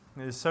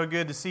It is so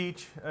good to see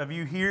each of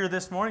you here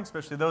this morning,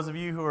 especially those of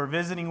you who are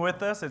visiting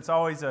with us. It's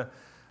always a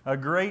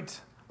great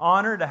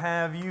honor to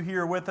have you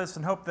here with us,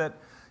 and hope that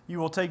you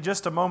will take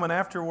just a moment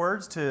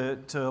afterwards to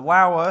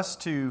allow us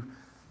to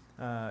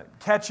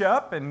catch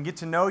up and get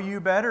to know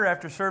you better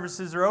after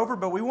services are over.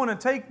 But we want to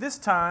take this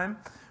time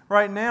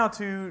right now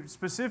to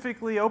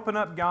specifically open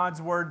up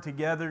God's Word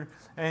together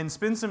and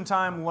spend some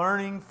time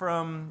learning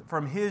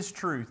from His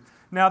truth.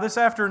 Now, this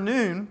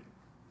afternoon,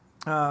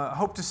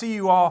 hope to see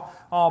you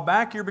all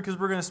back here, because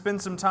we're going to spend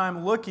some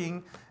time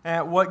looking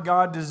at what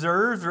God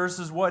deserves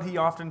versus what He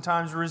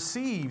oftentimes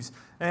receives.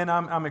 And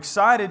I'm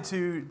excited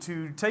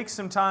to take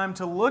some time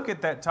to look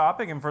at that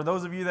topic. And for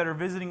those of you that are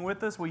visiting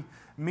with us, we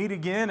meet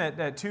again at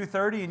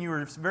 2:30, and you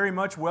are very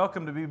much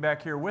welcome to be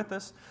back here with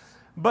us.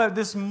 But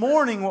this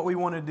morning, what we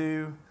want to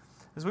do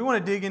is we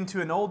want to dig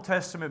into an Old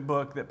Testament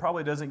book that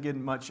probably doesn't get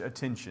much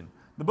attention.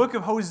 The book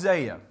of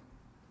Hosea.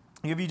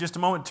 I'll give you just a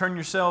moment to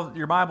turn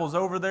your Bibles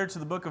over there to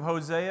the book of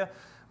Hosea.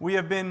 We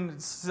have been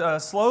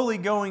slowly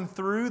going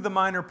through the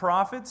minor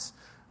prophets.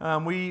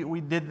 We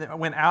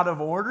went out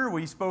of order.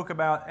 We spoke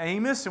about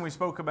Amos and we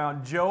spoke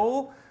about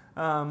Joel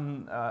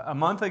a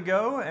month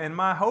ago. And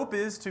my hope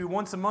is to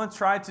once a month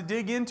try to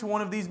dig into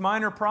one of these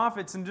minor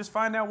prophets and just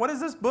find out, what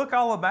is this book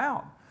all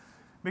about?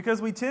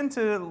 Because we tend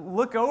to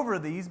look over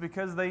these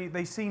because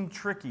they seem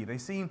tricky. They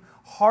seem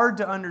hard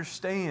to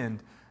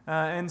understand.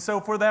 And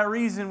so for that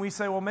reason, we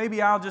say, well,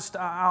 maybe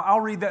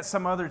I'll read that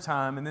some other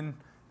time. And then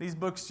these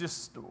books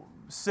just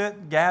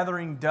sit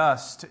gathering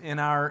dust in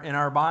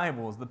our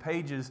Bibles. The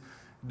pages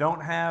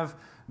don't have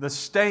the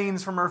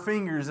stains from our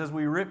fingers as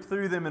we rip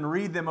through them and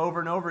read them over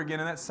and over again.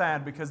 And that's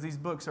sad, because these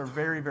books are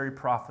very, very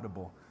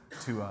profitable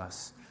to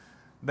us.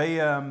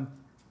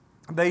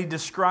 They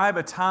describe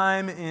a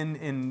time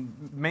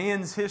in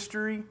man's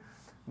history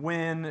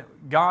when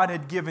God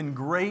had given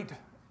great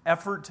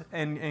effort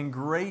and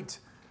great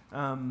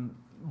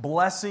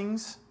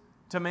blessings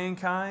to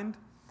mankind,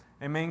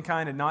 and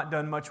mankind had not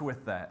done much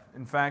with that.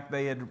 In fact,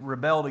 they had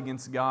rebelled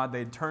against God, they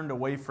had turned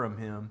away from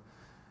Him,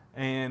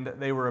 and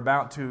they were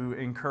about to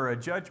incur a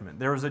judgment.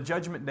 There was a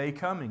judgment day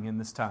coming in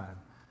this time.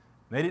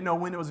 They didn't know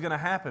when it was going to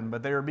happen,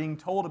 but they were being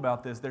told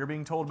about this. They were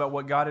being told about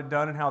what God had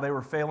done and how they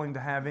were failing to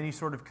have any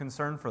sort of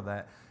concern for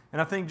that.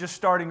 And I think just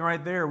starting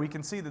right there, we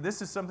can see that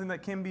this is something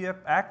that can be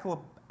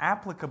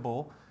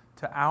applicable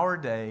to our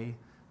day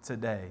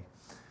today.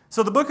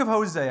 So the book of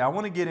Hosea, I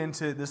want to get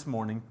into it this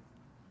morning.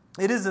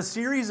 It is a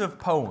series of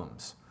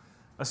poems.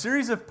 A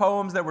series of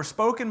poems that were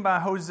spoken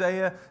by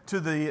Hosea to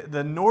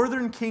the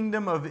northern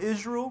kingdom of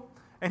Israel.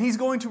 And he's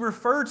going to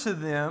refer to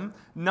them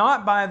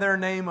not by their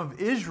name of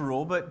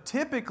Israel, but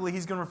typically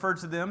he's going to refer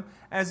to them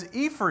as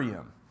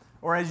Ephraim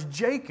or as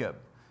Jacob,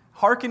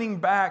 hearkening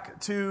back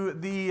to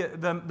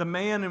the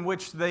man in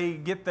which they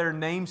get their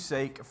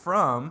namesake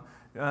from,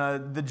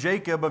 the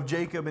Jacob of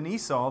Jacob and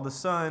Esau, the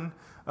son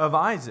of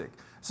Isaac.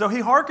 So he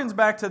harkens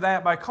back to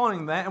that by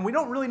calling that, and we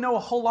don't really know a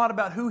whole lot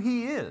about who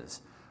he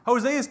is.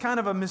 Hosea is kind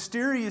of a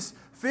mysterious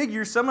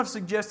figure. Some have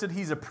suggested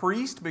he's a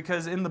priest,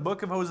 because in the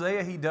book of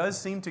Hosea he does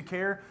seem to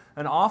care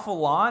an awful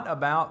lot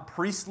about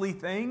priestly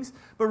things.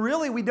 But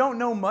really we don't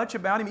know much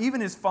about him.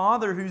 Even his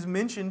father, who's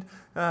mentioned,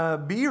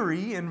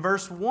 Beeri, in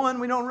verse 1,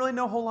 we don't really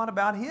know a whole lot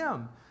about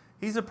him.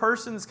 He's a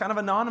person that's kind of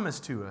anonymous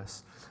to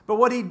us. But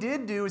what he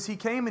did do is he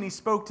came and he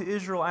spoke to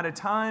Israel at a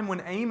time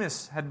when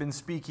Amos had been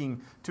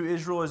speaking to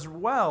Israel as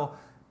well.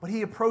 But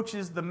he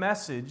approaches the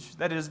message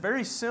that is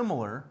very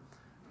similar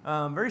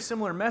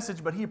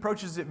message, but he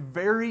approaches it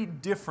very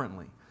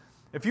differently.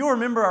 If you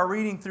remember our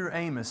reading through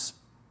Amos,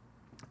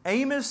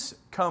 Amos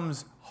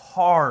comes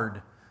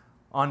hard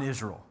on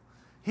Israel.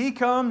 He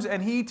comes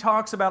and he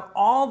talks about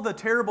all the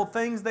terrible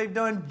things they've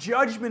done.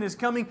 Judgment is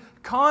coming.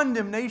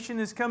 Condemnation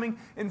is coming.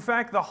 In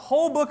fact, the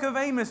whole book of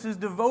Amos is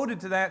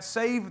devoted to that,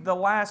 save the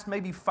last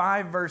maybe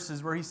 5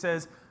 verses where he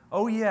says,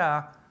 oh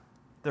yeah,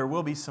 there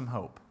will be some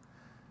hope.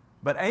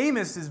 But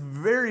Amos is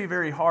very,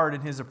 very hard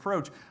in his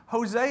approach.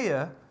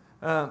 Hosea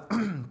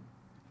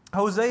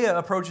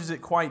approaches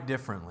it quite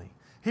differently.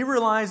 He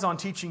relies on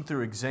teaching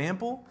through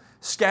example,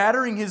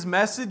 scattering his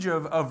message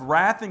of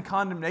wrath and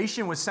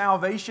condemnation with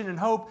salvation and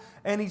hope,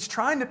 and he's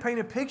trying to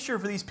paint a picture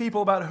for these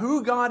people about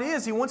who God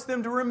is. He wants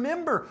them to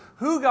remember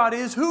who God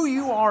is, who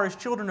you are as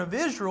children of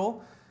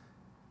Israel,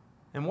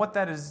 and what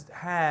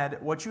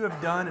you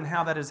have done and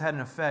how that has had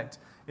an effect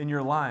in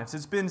your lives.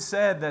 It's been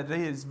said that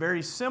it is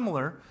very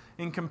similar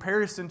in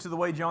comparison to the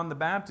way John the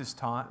Baptist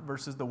taught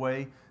versus the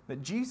way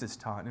that Jesus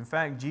taught. In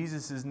fact,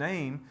 Jesus'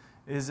 name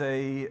is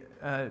a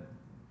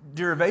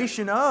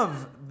derivation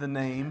of the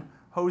name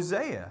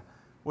Hosea,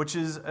 which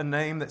is a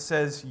name that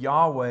says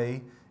Yahweh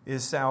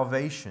is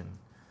salvation.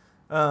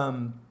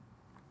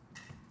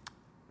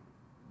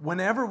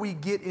 Whenever we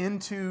get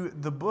into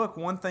the book,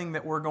 one thing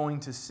that we're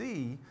going to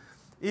see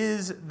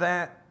is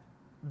that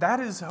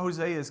is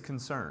Hosea's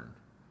concern.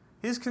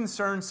 His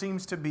concern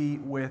seems to be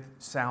with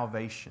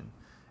salvation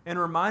and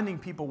reminding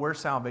people where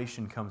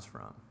salvation comes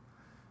from.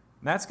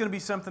 And that's going to be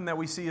something that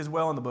we see as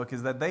well in the book,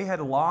 is that they had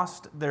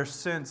lost their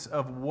sense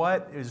of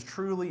what is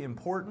truly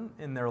important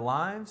in their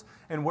lives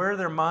and where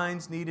their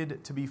minds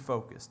needed to be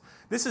focused.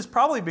 This is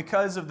probably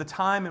because of the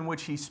time in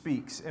which he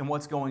speaks and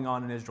what's going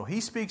on in Israel.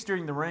 He speaks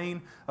during the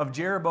reign of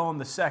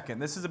Jeroboam II.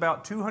 This is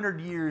about 200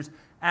 years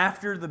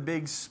after the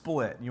big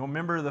split. You'll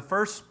remember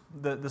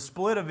the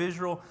split of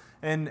Israel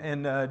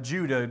and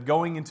Judah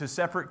going into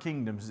separate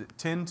kingdoms,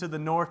 10 to the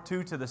north,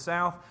 2 to the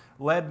south,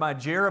 led by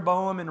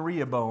Jeroboam and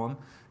Rehoboam.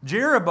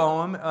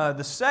 Jeroboam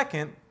the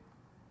second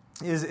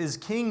is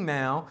king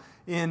now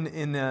in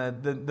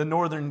the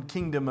northern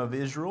kingdom of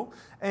Israel,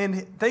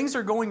 and things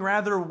are going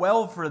rather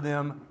well for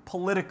them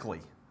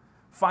politically,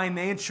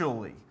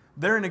 financially.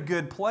 They're in a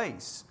good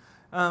place.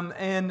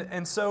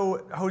 And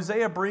so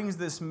Hosea brings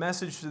this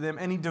message to them,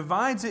 and he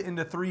divides it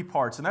into 3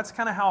 parts, and that's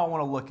kind of how I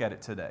want to look at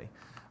it today.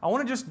 I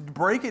want to just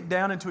break it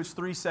down into its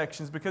 3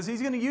 sections, because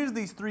he's going to use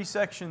these 3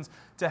 sections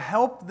to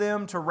help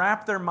them to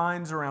wrap their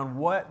minds around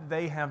what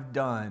they have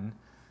done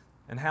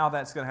and how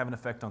that's going to have an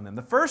effect on them.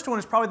 The first one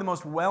is probably the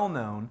most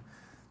well-known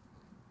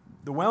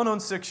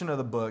section of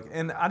the book,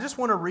 and I just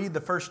want to read the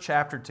first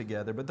chapter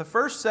together. But the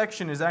first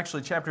section is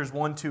actually chapters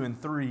 1, 2,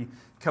 and 3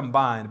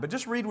 combined. But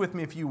just read with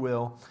me, if you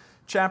will,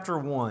 chapter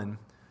 1.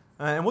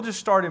 And we'll just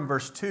start in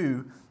verse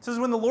 2. It says,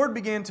 "When the Lord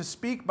began to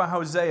speak by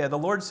Hosea, the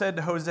Lord said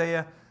to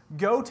Hosea,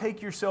 'Go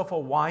take yourself a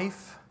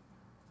wife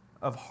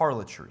of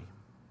harlotry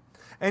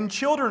and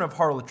children of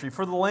harlotry,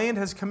 for the land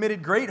has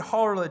committed great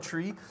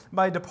harlotry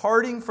by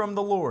departing from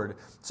the Lord.'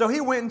 So he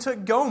went and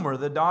took Gomer,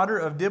 the daughter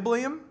of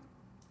Diblaim,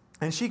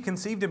 and she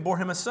conceived and bore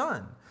him a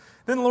son.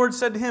 Then the Lord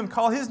said to him,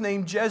 'Call his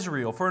name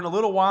Jezreel, for in a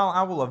little while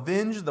I will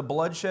avenge the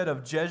bloodshed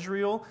of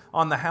Jezreel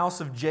on the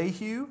house of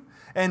Jehu,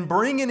 and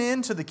bring an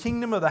end to the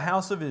kingdom of the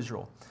house of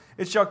Israel.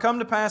 It shall come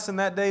to pass in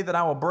that day that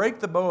I will break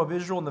the bow of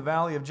Israel in the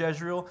valley of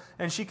Jezreel.'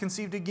 And she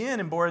conceived again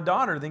and bore a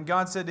daughter. Then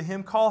God said to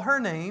him, 'Call her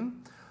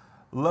name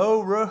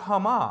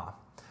Lo-Ruhamah,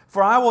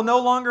 for I will no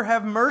longer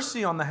have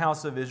mercy on the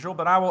house of Israel,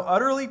 but I will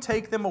utterly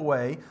take them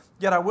away,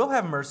 yet I will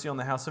have mercy on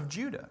the house of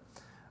Judah.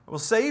 I will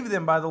save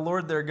them by the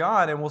Lord their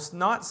God, and will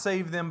not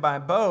save them by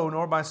bow,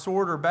 nor by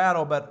sword or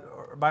battle,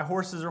 but by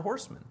horses or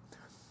horsemen.'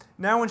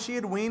 Now when she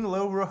had weaned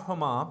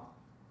Lo-Ruhamah,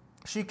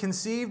 she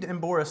conceived and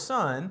bore a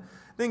son.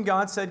 Then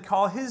God said,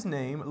 'Call his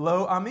name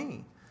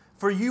Lo-Ami,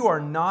 for you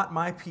are not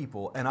my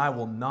people, and I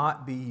will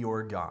not be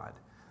your God.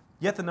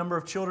 Yet the number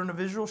of children of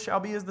Israel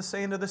shall be as the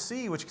sand of the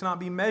sea, which cannot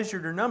be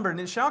measured or numbered. And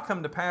it shall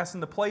come to pass in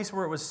the place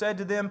where it was said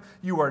to them,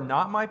 You are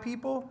not my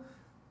people,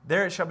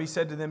 there it shall be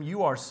said to them,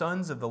 You are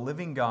sons of the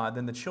living God.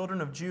 Then the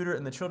children of Judah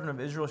and the children of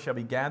Israel shall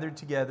be gathered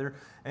together,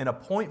 and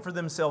appoint for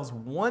themselves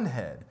one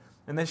head.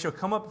 And they shall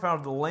come up out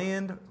of the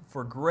land,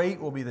 for great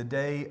will be the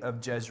day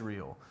of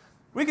Jezreel.'"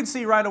 We can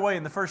see right away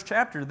in the first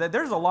chapter that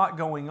there's a lot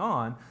going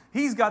on.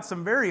 He's got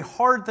some very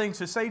hard things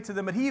to say to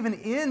them, but he even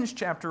ends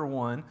chapter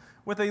 1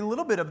 with a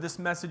little bit of this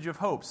message of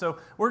hope. So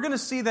we're going to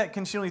see that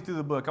continually through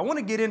the book. I want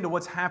to get into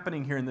what's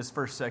happening here in this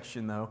first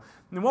section, though.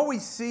 And what we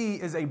see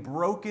is a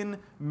broken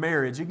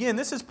marriage. Again,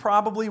 this is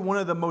probably one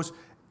of the most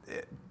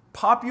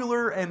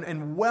popular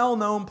and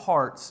well-known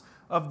parts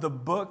of the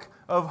book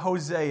of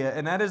Hosea,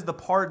 and that is the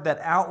part that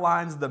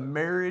outlines the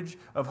marriage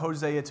of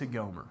Hosea to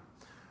Gomer.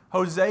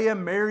 Hosea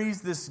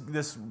marries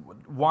this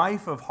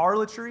wife of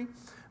harlotry,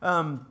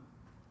 and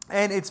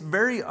it's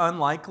very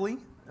unlikely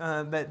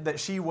that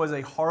she was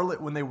a harlot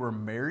when they were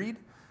married,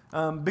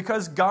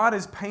 because God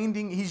is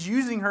he's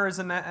using her as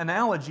an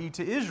analogy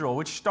to Israel,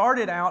 which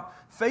started out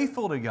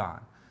faithful to God.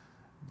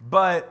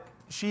 But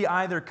she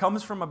either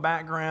comes from a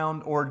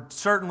background or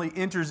certainly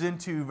enters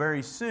into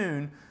very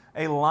soon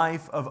a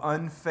life of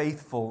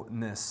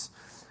unfaithfulness.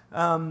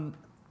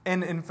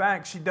 And in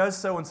fact, she does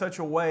so in such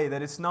a way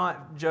that it's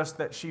not just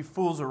that she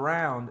fools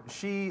around,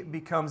 she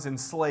becomes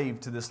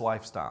enslaved to this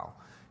lifestyle.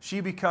 She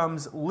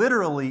becomes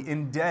literally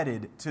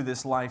indebted to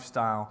this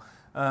lifestyle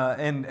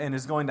and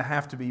is going to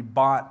have to be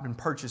bought and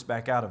purchased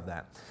back out of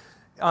that.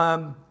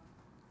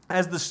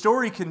 As the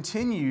story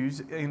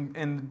continues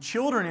and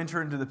children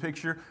enter into the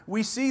picture,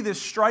 we see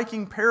this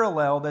striking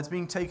parallel that's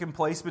being taken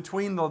place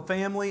between the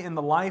family and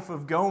the life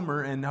of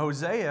Gomer and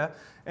Hosea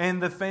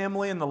and the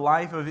family and the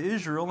life of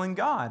Israel and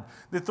God.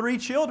 The 3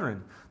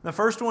 children. The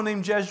first one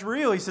named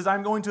Jezreel, he says,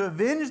 "I'm going to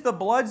avenge the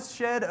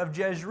bloodshed of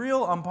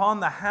Jezreel upon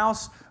the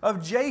house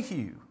of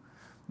Jehu."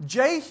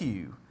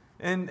 Jehu.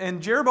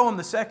 And Jeroboam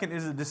II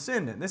is a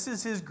descendant. This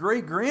is his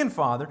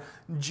great-grandfather.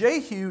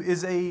 Jehu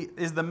is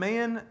the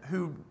man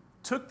who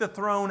took the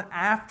throne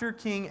after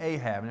King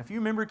Ahab. And if you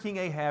remember King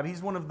Ahab,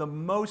 he's one of the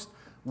most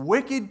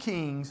wicked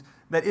kings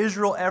that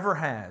Israel ever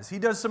has. He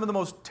does some of the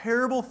most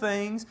terrible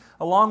things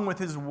along with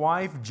his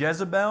wife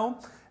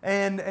Jezebel,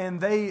 and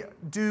they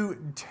do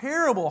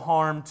terrible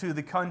harm to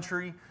the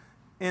country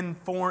in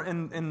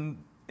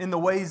the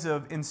ways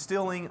of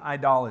instilling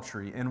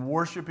idolatry and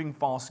worshiping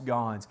false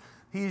gods.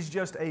 He's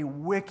just a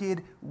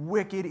wicked,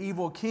 wicked,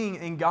 evil king.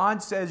 And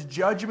God says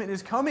judgment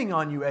is coming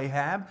on you,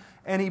 Ahab.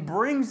 And he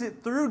brings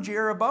it through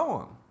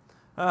Jeroboam.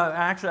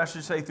 Actually, I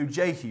should say through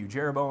Jehu,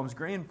 Jeroboam's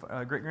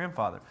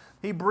great-grandfather.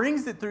 He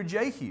brings it through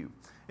Jehu.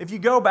 If you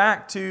go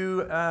back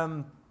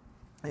to,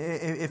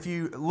 if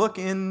you look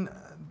in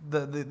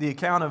the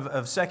account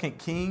of 2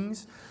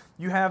 Kings,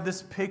 you have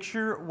this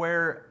picture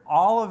where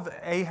all of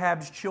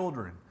Ahab's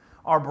children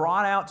are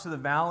brought out to the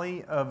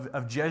valley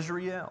of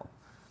Jezreel.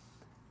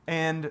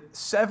 And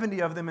 70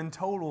 of them in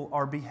total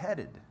are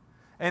beheaded.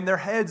 And their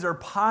heads are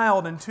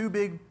piled in two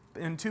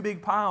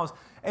big piles.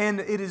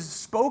 And it is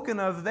spoken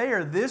of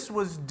there, this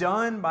was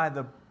done by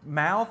the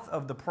mouth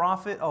of the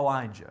prophet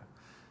Elijah.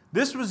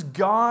 This was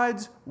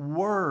God's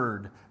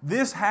word.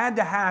 This had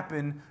to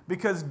happen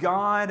because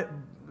God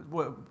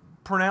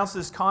pronounced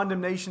this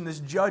condemnation, this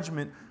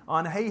judgment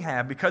on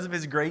Ahab because of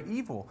his great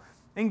evil.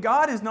 And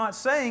God is not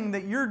saying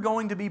that you're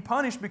going to be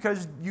punished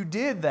because you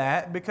did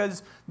that,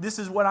 because this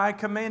is what I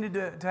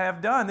commanded to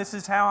have done. This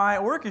is how I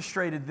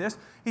orchestrated this.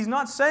 He's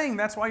not saying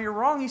that's why you're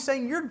wrong. He's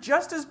saying you're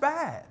just as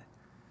bad.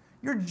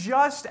 You're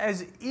just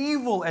as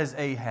evil as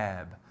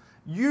Ahab.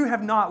 You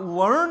have not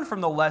learned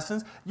from the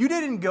lessons. You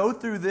didn't go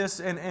through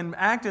this and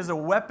act as a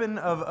weapon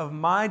of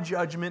my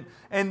judgment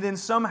and then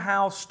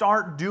somehow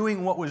start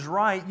doing what was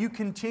right. You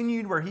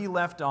continued where he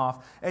left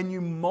off, and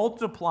you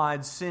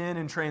multiplied sin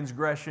and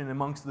transgression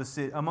amongst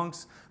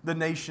the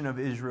nation of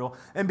Israel.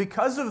 And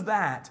because of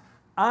that,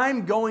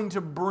 I'm going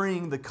to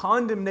bring the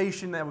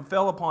condemnation that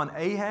fell upon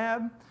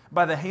Ahab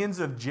by the hands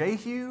of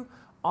Jehu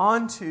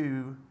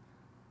onto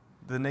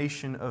the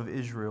nation of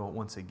Israel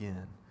once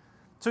again.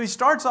 So he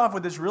starts off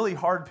with this really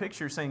hard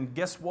picture saying,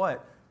 guess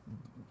what?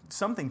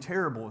 Something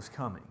terrible is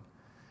coming.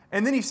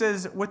 And then he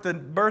says, with the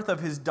birth of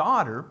his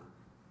daughter,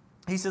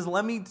 he says,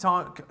 let me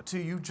talk to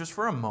you just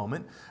for a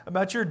moment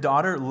about your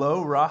daughter,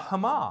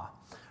 Lo-Ruhamah.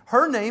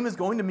 Her name is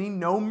going to mean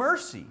no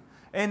mercy.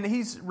 And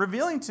he's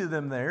revealing to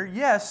them there,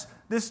 yes,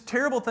 this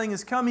terrible thing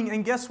is coming,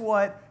 and guess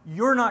what?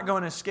 You're not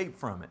going to escape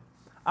from it.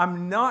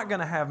 I'm not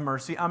going to have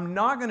mercy. I'm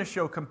not going to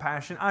show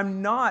compassion.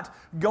 I'm not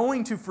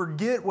going to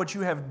forget what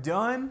you have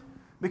done,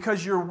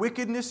 because your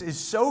wickedness is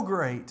so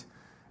great.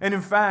 And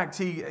in fact,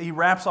 he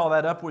wraps all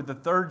that up with the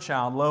third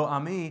child,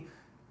 Lo-Ami,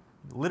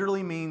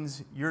 literally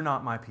means you're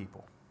not my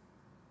people.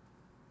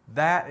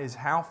 That is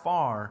how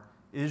far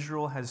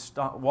Israel has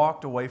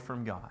walked away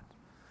from God.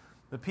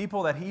 The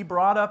people that he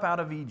brought up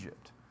out of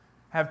Egypt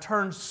have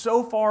turned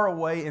so far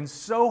away and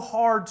so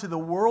hard to the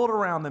world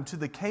around them, to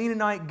the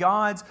Canaanite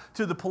gods,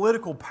 to the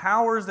political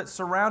powers that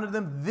surrounded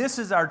them. This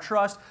is our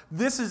trust.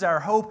 This is our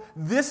hope.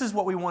 This is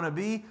what we want to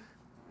be.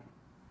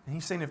 And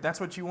he's saying, if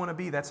that's what you want to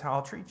be, that's how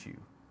I'll treat you.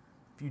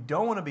 If you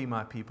don't want to be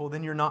my people,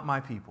 then you're not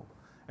my people.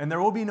 And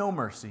there will be no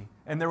mercy,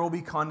 and there will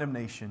be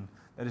condemnation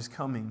that is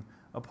coming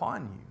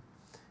upon you.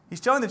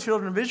 He's telling the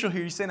children of Israel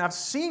here, he's saying, I've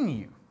seen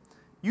you.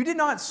 You did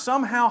not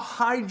somehow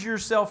hide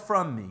yourself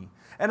from me.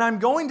 And I'm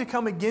going to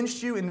come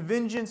against you in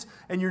vengeance,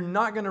 and you're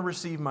not going to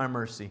receive my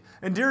mercy.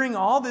 And during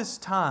all this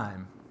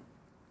time,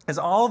 as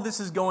all of this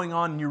is going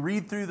on, and you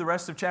read through the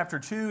rest of chapter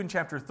 2 and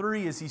chapter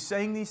 3, as he's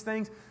saying these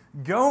things,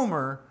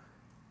 Gomer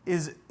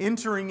is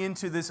entering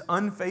into this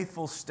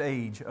unfaithful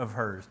stage of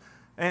hers.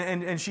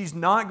 And she's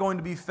not going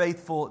to be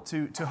faithful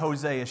to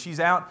Hosea. She's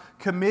out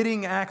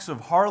committing acts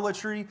of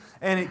harlotry,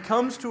 and it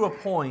comes to a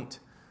point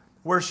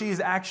where she is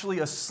actually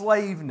a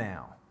slave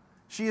now.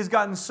 She has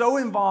gotten so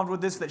involved with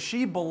this that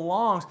she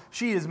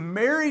is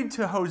married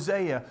to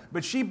Hosea,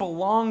 but she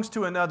belongs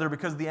to another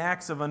because of the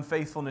acts of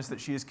unfaithfulness that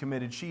she has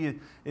committed. She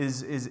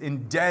is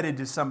indebted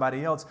to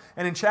somebody else.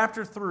 And in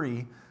chapter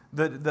 3,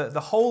 the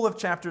whole of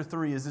chapter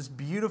 3 is this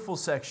beautiful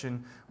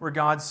section where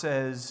God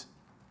says,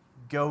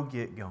 go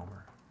get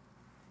Gomer.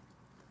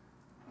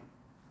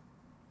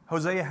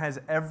 Hosea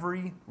has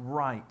every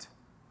right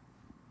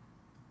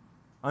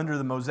under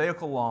the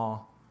Mosaical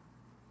law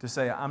to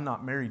say, I'm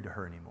not married to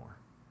her anymore.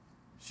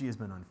 She has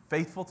been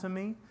unfaithful to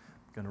me.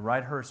 I'm going to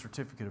write her a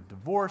certificate of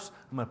divorce.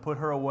 I'm going to put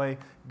her away.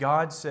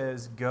 God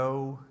says,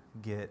 go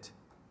get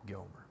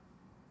Gomer.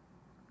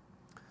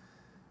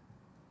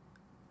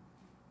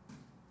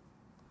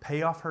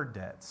 Pay off her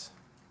debts.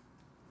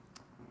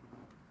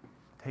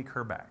 Take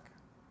her back,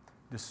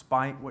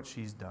 despite what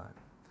she's done.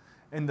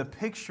 And the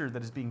picture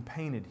that is being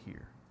painted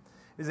here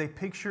is a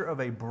picture of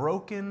a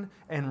broken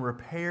and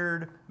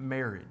repaired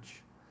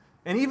marriage.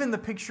 And even the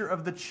picture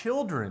of the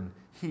children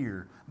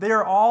here, they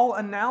are all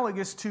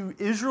analogous to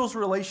Israel's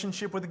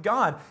relationship with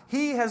God.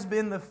 He has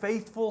been the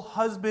faithful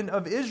husband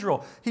of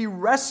Israel. He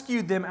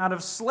rescued them out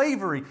of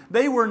slavery.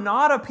 They were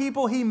not a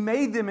people. He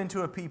made them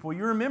into a people.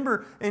 You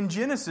remember in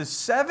Genesis,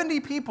 70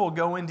 people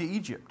go into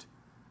Egypt.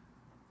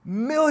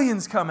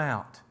 Millions come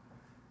out.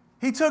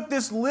 He took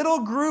this little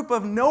group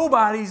of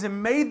nobodies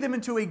and made them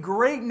into a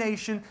great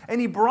nation, and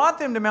He brought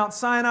them to Mount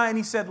Sinai, and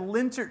He said,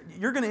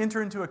 you're going to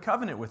enter into a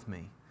covenant with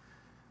me.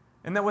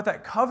 And that what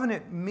that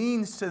covenant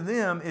means to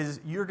them is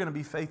you're going to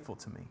be faithful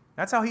to me.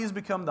 That's how He has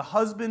become the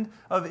husband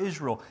of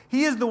Israel.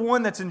 He is the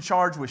one that's in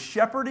charge with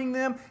shepherding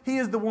them. He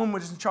is the one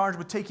that's in charge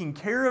with taking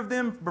care of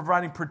them,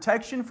 providing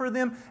protection for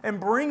them, and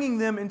bringing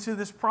them into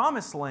this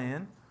promised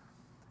land.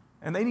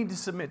 And they need to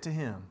submit to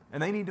Him,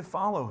 and they need to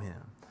follow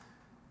Him.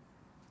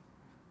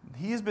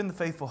 He has been the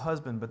faithful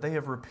husband, but they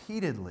have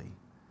repeatedly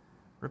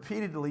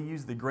repeatedly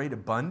used the great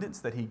abundance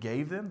that He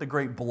gave them, the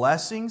great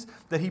blessings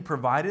that He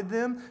provided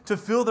them, to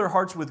fill their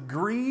hearts with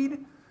greed,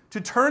 to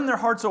turn their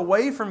hearts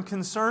away from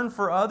concern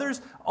for others.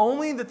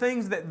 Only the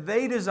things that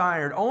they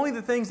desired, only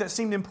the things that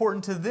seemed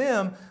important to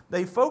them,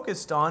 they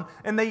focused on.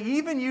 And they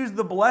even used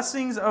the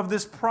blessings of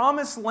this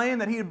promised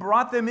land that He had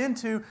brought them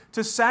into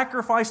to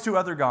sacrifice to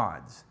other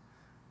gods.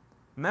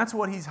 And that's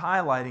what He's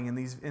highlighting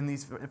in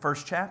these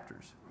first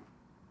chapters.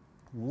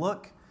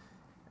 Look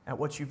at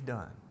what you've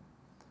done.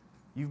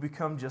 You've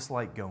become just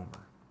like Gomer.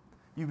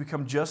 You've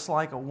become just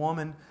like a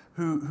woman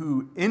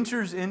who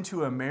enters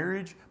into a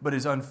marriage but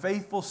is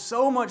unfaithful,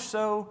 so much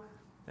so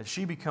that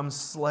she becomes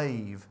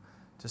slave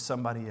to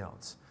somebody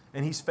else.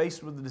 And he's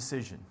faced with the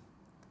decision.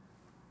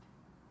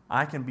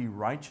 I can be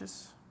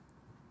righteous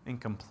and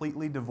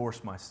completely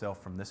divorce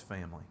myself from this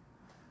family.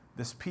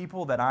 This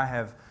people that I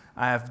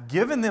have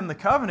given them the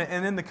covenant,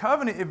 and in the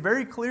covenant it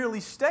very clearly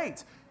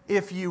states,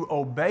 if you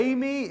obey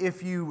me,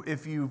 if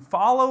you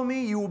follow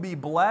me, you will be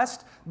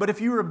blessed. But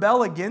if you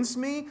rebel against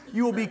me,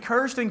 you will be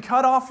cursed and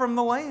cut off from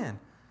the land.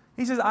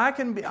 He says, I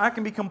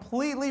can be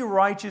completely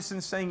righteous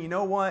in saying, you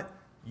know what?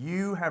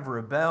 You have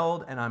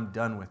rebelled and I'm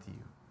done with you.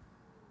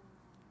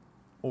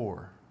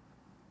 Or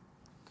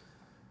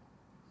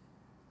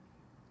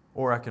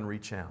I can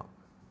reach out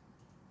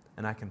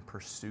and I can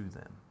pursue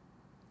them.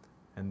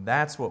 And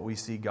that's what we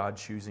see God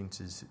choosing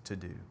to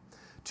do.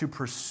 To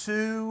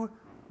pursue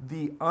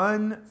the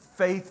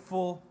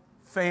unfaithful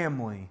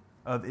family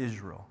of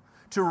Israel.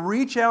 To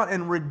reach out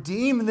and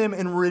redeem them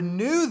and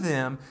renew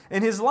them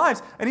in His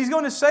lives. And He's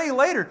going to say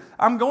later,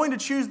 I'm going to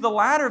choose the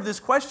latter of this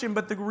question,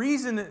 but the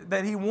reason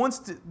that He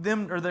wants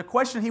them, or the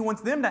question He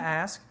wants them to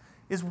ask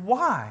is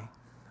why?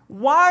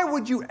 Why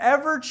would you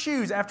ever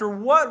choose, after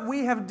what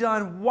we have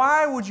done,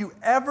 why would you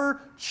ever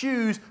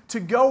choose to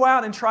go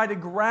out and try to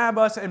grab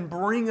us and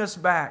bring us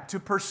back, to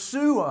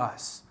pursue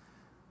us?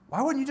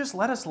 Why wouldn't you just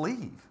let us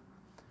leave?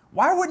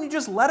 Why wouldn't you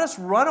just let us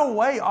run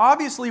away?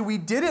 Obviously, we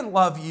didn't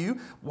love you.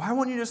 Why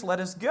wouldn't you just let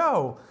us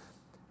go?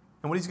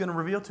 And what He's going to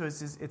reveal to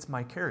us is it's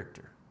my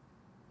character.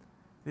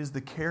 It is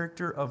the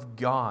character of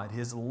God.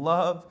 His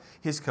love,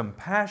 His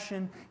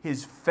compassion,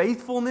 His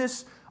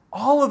faithfulness,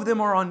 all of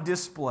them are on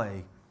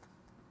display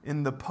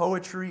in the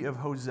poetry of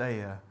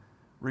Hosea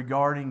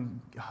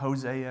regarding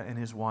Hosea and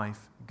his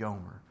wife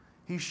Gomer.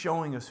 He's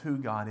showing us who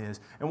God is.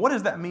 And what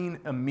does that mean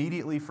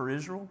immediately for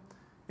Israel?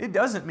 It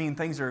doesn't mean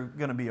things are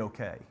going to be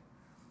okay.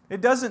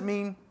 It doesn't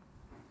mean,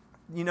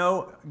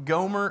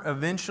 Gomer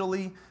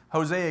eventually,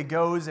 Hosea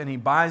goes and he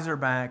buys her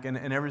back and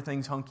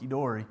everything's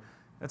hunky-dory.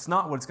 That's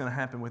not what's going to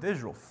happen with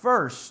Israel.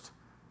 First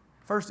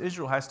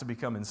Israel has to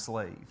become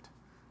enslaved.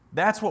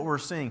 That's what we're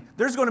seeing.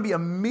 There's going to be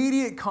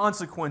immediate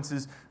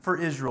consequences for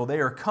Israel. They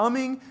are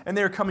coming, and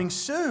they are coming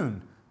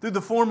soon through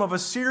the form of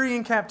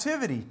Assyrian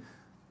captivity.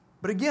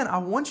 But again, I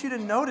want you to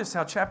notice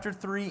how chapter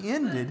 3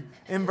 ended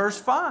in verse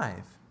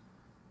 5.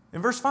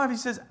 In verse 5, he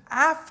says,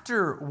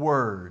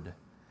 Afterward,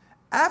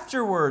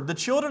 the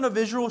children of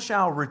Israel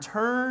shall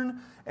return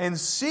and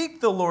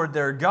seek the Lord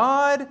their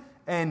God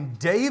and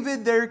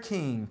David their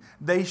king.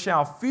 They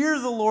shall fear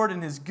the Lord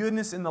and His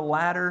goodness in the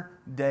latter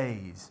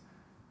days.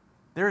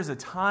 There is a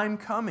time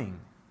coming,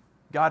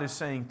 God is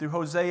saying through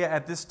Hosea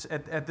at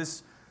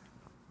this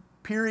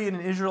period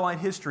in Israelite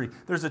history.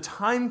 There's a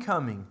time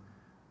coming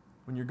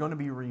when you're going to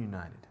be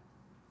reunited.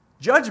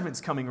 Judgment's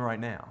coming right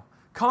now.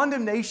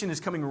 Condemnation is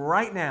coming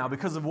right now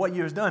because of what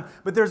you have done.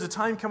 But there's a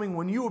time coming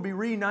when you will be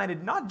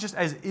reunited, not just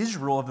as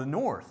Israel of the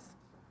north.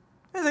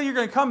 It's that you're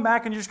going to come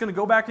back and you're just going to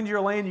go back into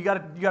your land. You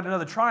got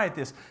another try at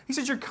this. He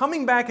says you're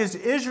coming back as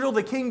Israel,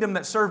 the kingdom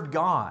that served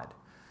God.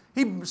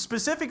 He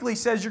specifically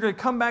says you're going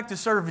to come back to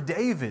serve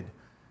David.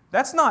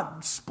 That's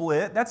not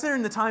split. That's there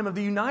in the time of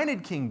the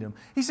United Kingdom.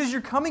 He says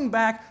you're coming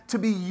back to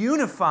be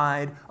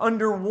unified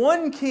under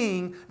one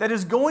king that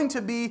is going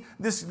to be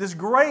this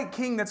great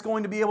king that's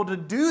going to be able to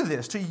do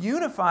this, to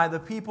unify the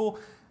people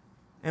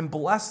and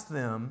bless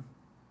them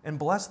and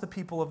bless the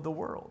people of the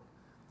world.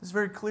 This is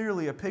very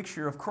clearly a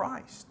picture of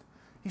Christ.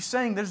 He's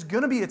saying there's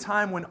going to be a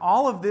time when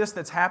all of this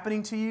that's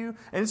happening to you,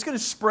 and it's going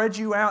to spread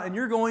you out, and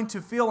you're going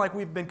to feel like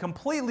we've been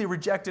completely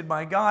rejected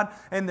by God,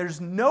 and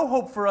there's no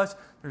hope for us.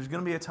 There's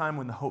going to be a time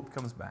when the hope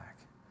comes back.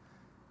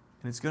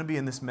 And it's going to be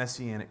in this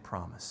messianic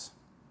promise.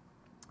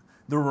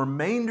 The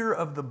remainder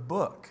of the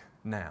book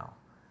now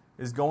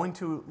is going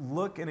to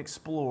look and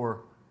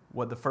explore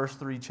what the first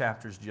 3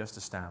 chapters just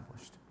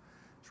established.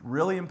 It's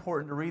really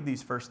important to read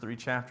these first 3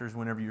 chapters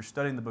whenever you're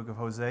studying the book of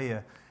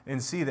Hosea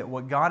and see that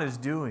what God is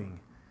doing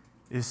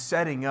is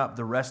setting up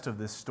the rest of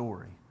this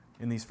story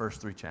in these first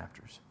 3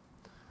 chapters.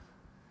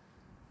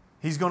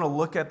 He's going to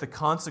look at the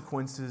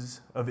consequences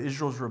of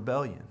Israel's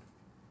rebellion,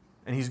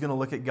 and He's going to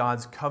look at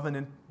God's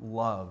covenant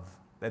love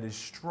that is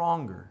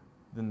stronger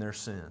than their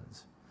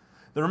sins.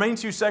 The remaining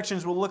two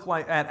sections will look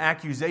at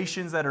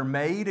accusations that are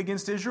made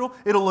against Israel.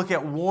 It'll look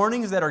at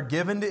warnings that are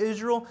given to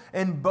Israel.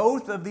 And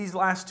both of these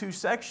last two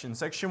sections,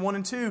 section 1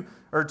 and 2,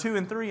 or 2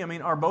 and 3,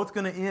 are both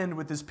going to end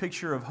with this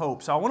picture of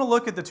hope. So I want to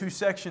look at the two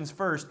sections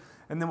first,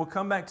 and then we'll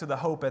come back to the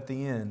hope at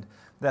the end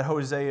that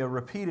Hosea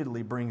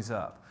repeatedly brings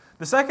up.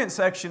 The second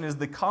section is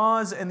the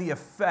cause and the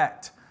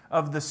effect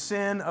of the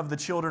sin of the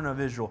children of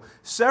Israel.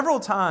 Several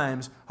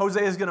times,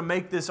 Hosea is going to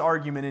make this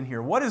argument in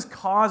here. What has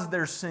caused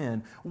their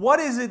sin?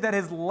 What is it that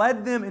has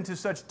led them into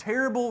such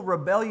terrible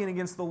rebellion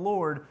against the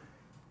Lord?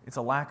 It's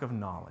a lack of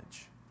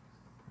knowledge.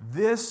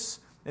 This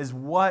is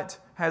what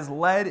has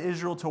led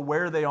Israel to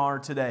where they are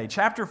today.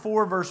 Chapter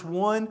 4, verse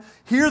 1,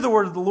 "Hear the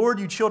word of the Lord,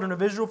 you children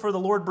of Israel, for the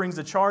Lord brings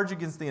a charge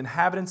against the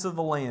inhabitants of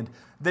the land.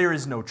 There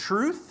is no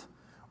truth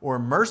or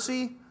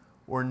mercy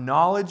or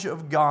knowledge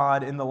of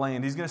God in the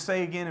land." He's going to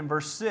say again in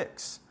verse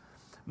 6,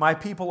 "My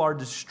people are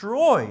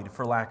destroyed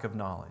for lack of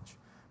knowledge.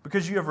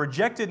 Because you have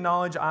rejected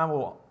knowledge,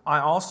 I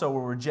also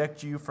will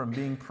reject you from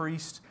being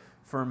priest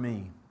for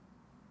me."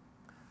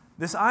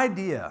 This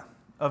idea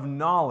of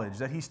knowledge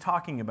that he's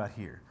talking about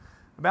here,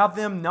 about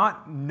them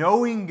not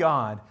knowing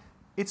God,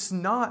 it's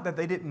not that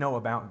they didn't know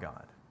about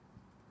God.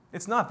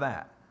 It's not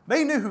that.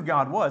 They knew who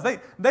God was.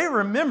 They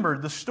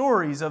remembered the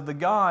stories of the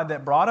God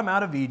that brought them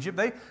out of Egypt.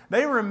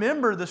 They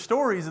remembered the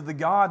stories of the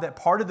God that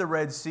parted the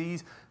Red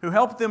Seas, who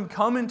helped them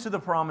come into the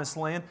Promised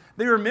Land.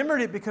 They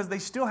remembered it because they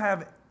still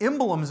have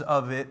emblems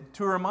of it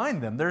to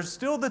remind them. There's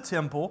still the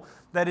temple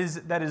that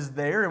is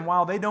there, and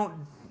while they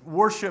don't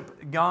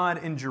worship God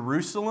in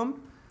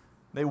Jerusalem,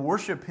 they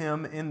worship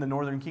Him in the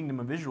northern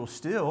kingdom of Israel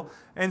still,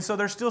 and so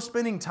they're still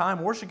spending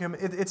time worshiping Him.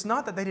 It's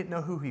not that they didn't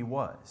know who He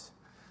was.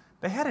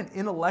 They had an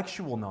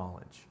intellectual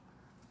knowledge,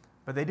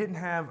 but they didn't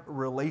have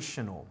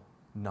relational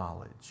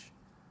knowledge.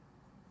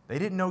 They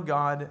didn't know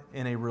God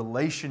in a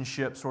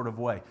relationship sort of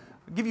way.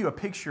 I'll give you a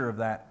picture of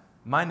that.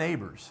 My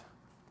neighbors.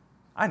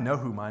 I know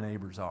who my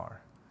neighbors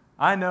are.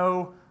 I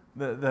know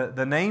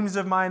the names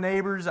of my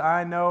neighbors.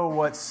 I know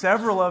what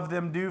several of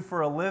them do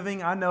for a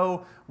living. I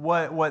know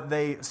what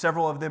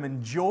several of them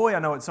enjoy. I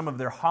know what some of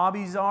their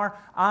hobbies are.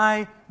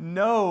 I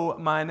know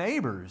my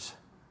neighbors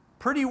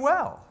pretty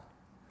well.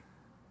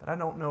 But I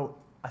don't know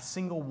a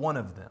single one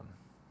of them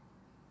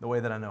the way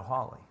that I know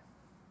Holly.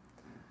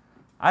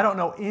 I don't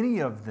know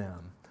any of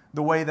them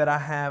the way that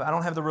I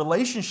don't have the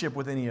relationship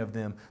with any of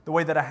them the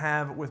way that I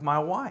have with my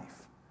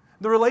wife.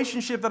 The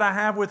relationship that I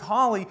have with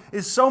Holly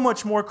is so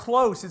much more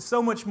close. It's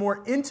so much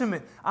more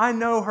intimate. I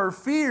know her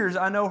fears.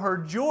 I know her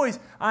joys.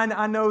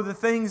 I know the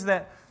things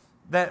that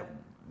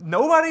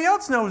nobody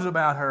else knows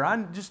about her. I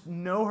just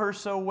know her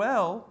so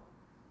well,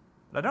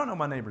 but I don't know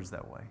my neighbors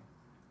that way.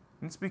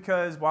 And it's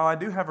because while I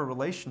do have a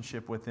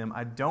relationship with them,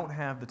 I don't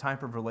have the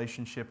type of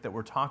relationship that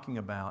we're talking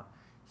about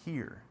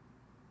here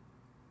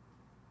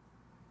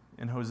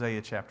in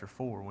Hosea chapter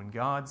 4. When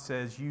God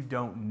says, "You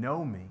don't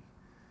know me,"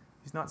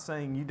 He's not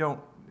saying you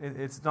don't.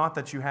 It's not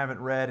that you haven't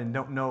read and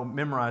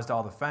memorized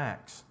all the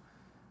facts.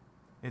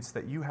 It's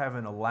that you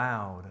haven't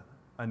allowed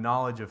a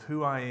knowledge of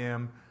who I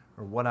am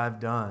or what I've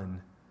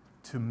done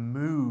to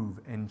move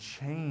and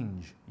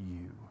change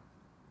you.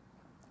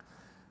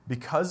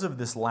 Because of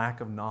this lack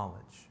of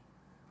knowledge,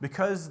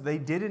 because they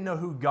didn't know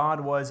who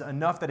God was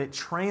enough that it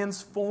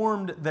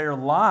transformed their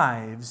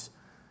lives,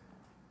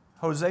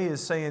 Hosea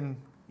is saying,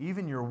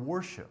 even your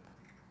worship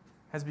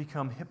has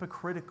become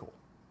hypocritical.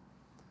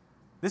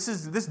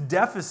 This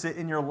deficit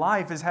in your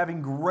life is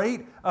having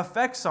great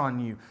effects on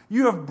you.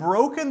 You have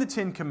broken the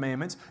 10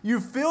 Commandments.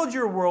 You've filled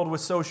your world with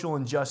social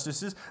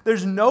injustices.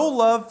 There's no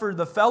love for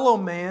the fellow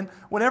man.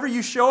 Whenever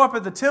you show up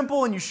at the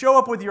temple and you show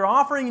up with your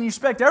offering and you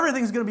expect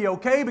everything's going to be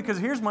okay because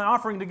here's my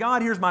offering to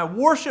God, here's my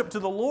worship to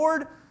the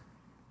Lord,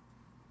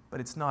 but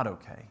it's not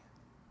okay.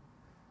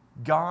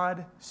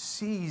 God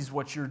sees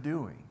what you're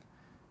doing,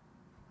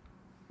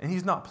 and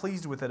He's not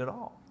pleased with it at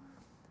all.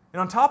 And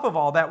on top of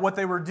all that, what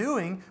they were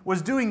doing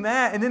was doing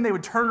that, and then they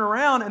would turn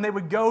around and they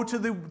would go to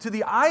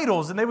the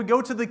idols, and they would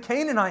go to the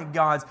Canaanite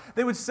gods.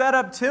 They would set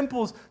up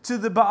temples to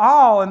the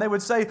Baal, and they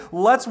would say,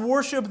 let's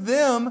worship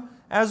them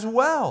as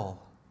well.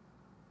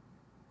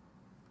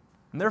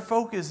 And their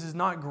focus is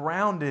not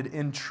grounded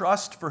in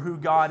trust for who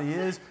God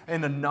is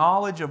and the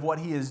knowledge of what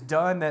He has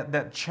done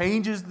that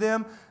changes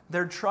them.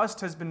 Their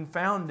trust has been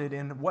founded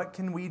in what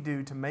can we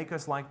do to make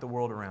us like the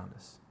world around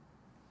us.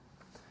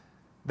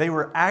 They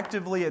were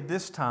actively at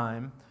this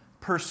time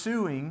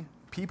pursuing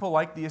people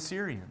like the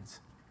Assyrians.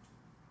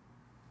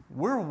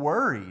 We're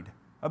worried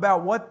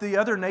about what the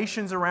other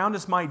nations around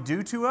us might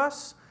do to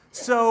us,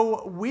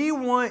 so we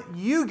want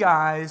you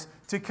guys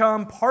to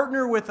come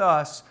partner with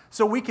us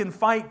so we can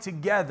fight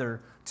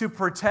together to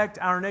protect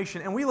our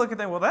nation. And we look at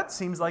that, well, that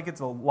seems like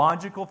it's a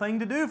logical thing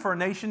to do for a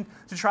nation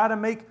to try to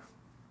make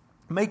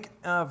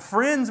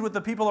friends with the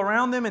people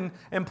around them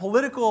and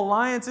political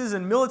alliances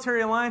and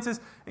military alliances.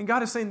 And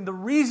God is saying, the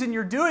reason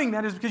you're doing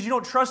that is because you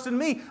don't trust in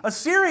me.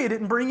 Assyria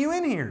didn't bring you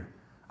in here.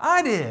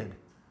 I did.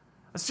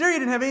 Assyria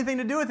didn't have anything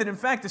to do with it. In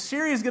fact,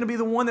 Assyria is going to be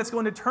the one that's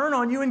going to turn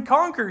on you and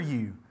conquer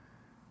you.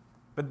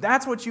 But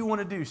that's what you want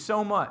to do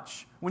so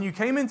much. When you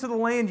came into the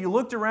land, you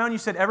looked around, you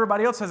said,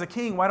 everybody else has a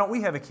king. Why don't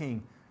we have a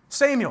king?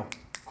 Samuel,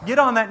 get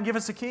on that and give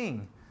us a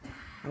king.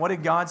 And what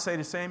did God say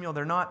to Samuel?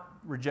 They're not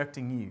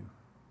rejecting you.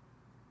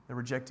 They're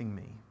rejecting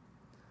me.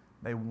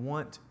 They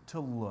want to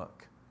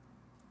look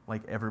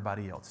like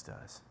everybody else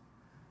does.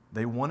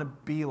 They want to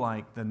be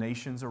like the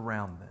nations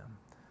around them.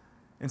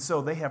 And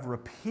so they have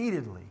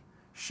repeatedly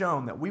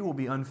shown that we will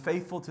be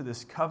unfaithful to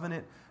this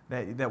covenant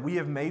that we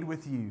have made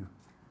with you,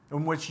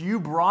 in which you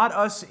brought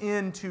us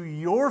into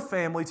your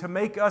family to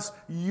make us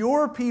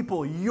your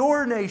people,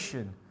 your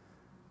nation,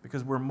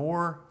 because we're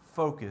more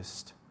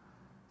focused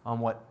on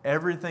what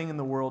everything in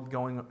the world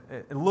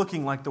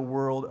looking like the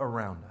world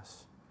around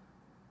us.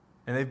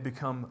 And they've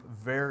become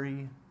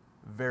very,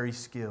 very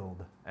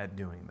skilled at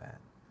doing that.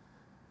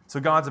 So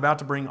God's about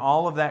to bring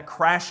all of that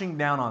crashing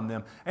down on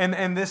them.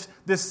 And this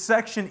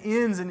section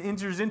ends and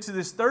enters into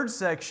this third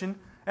section.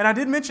 And I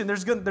did mention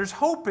there's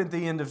hope at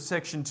the end of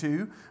section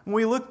 2. When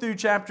we look through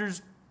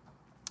chapters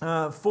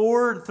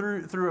 4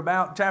 through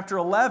about chapter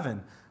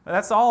 11,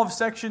 that's all of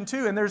section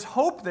 2. And there's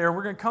hope there.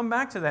 We're going to come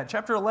back to that.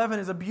 Chapter 11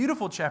 is a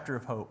beautiful chapter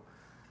of hope.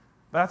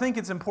 But I think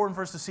it's important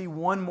for us to see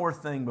one more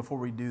thing before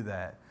we do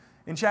that.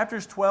 In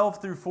chapters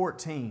 12 through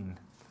 14,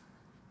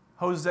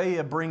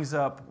 Hosea brings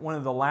up one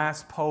of the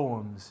last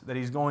poems that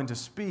he's going to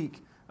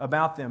speak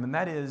about them, and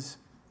that is,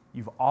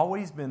 you've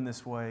always been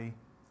this way,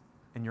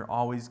 and you're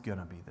always going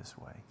to be this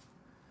way.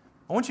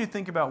 I want you to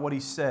think about what he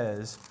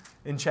says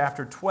in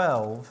chapter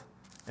 12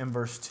 and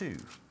verse 2.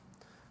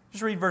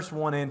 Just read verse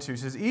 1 and 2. It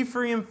says,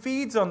 Ephraim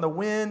feeds on the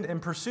wind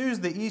and pursues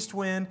the east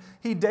wind.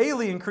 He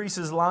daily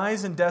increases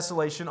lies and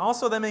desolation.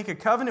 Also, they make a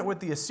covenant with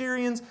the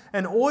Assyrians,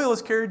 and oil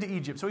is carried to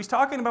Egypt. So he's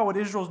talking about what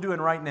Israel's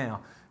doing right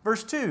now.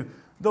 Verse 2,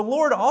 the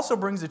Lord also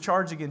brings a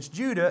charge against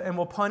Judah and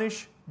will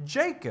punish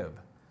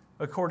Jacob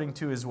according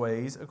to his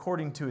ways,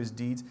 according to his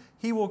deeds.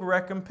 He will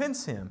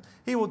recompense him.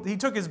 He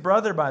took his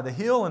brother by the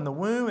heel and the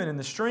womb, and in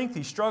the strength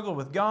he struggled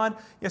with God.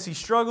 Yes, he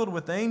struggled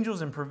with the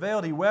angels and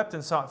prevailed. He wept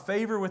and sought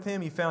favor with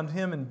him. He found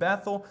him in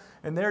Bethel,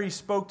 and there he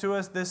spoke to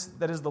us.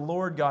 That is the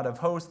Lord God of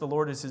hosts. The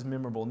Lord is his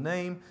memorable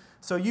name.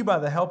 So you, by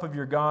the help of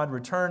your God,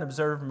 return,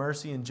 observe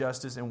mercy and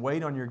justice, and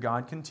wait on your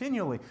God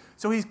continually.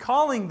 So he's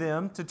calling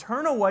them to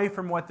turn away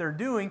from what they're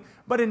doing,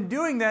 but in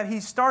doing that, he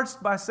starts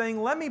by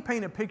saying, let me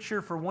paint a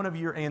picture for one of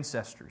your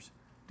ancestors.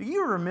 Do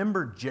you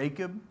remember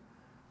Jacob?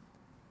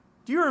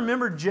 Do you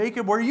remember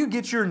Jacob, where you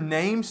get your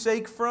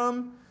namesake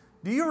from?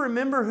 Do you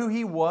remember who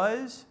he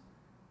was?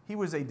 He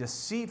was a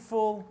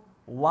deceitful,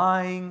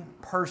 lying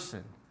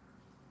person.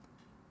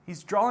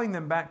 He's drawing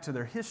them back to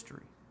their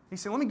history. He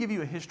said, let me give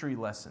you a history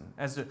lesson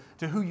as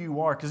to who you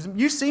are, because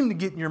you seem to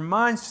get in your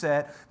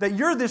mindset that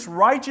you're this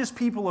righteous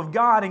people of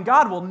God and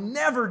God will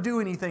never do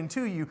anything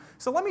to you.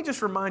 So let me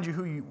just remind you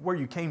where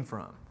you came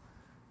from.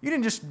 You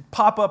didn't just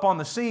pop up on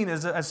the scene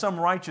as some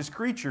righteous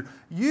creature.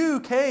 You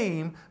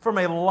came from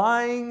a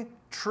lying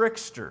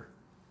trickster.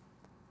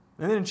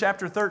 And then in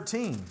chapter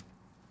 13,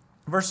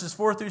 verses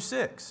 4 through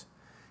 6,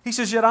 he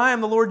says, yet I am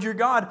the Lord your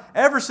God,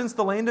 ever since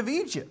the land of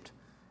Egypt.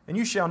 And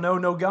you shall know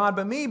no God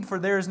but me, for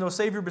there is no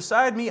Savior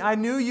beside me. I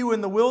knew you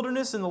in the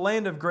wilderness, in the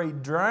land of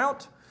great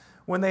drought.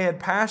 When they had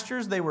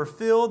pastures, they were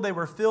filled,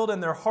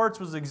 and their hearts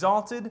was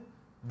exalted.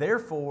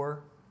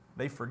 Therefore,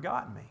 they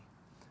forgot me.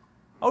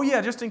 Oh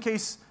yeah, just in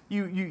case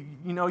you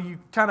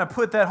kind of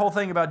put that whole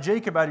thing about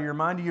Jacob out of your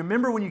mind. Do you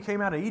remember when you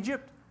came out of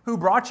Egypt? Who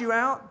brought you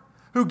out?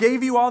 Who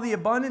gave you all the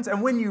abundance?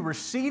 And when you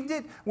received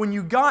it, when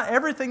you got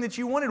everything that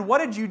you wanted, what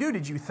did you do?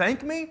 Did you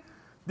thank me?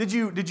 Did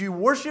you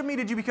worship me?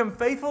 Did you become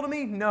faithful to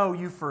me? No,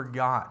 you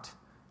forgot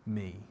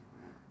me.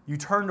 You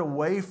turned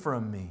away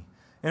from me.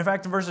 And in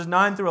fact, in verses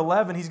 9 through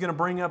 11, he's going to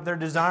bring up their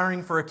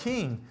desiring for a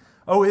king.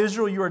 O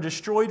Israel, you are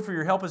destroyed, for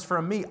your help is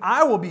from me.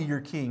 I will be your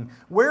king.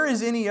 Where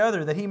is any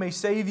other, that he may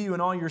save you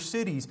in all your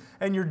cities,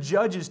 and your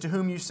judges to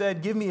whom you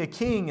said, give me a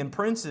king and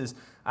princes?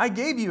 I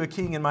gave you a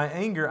king in my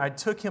anger. I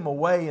took him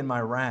away in my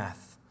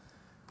wrath.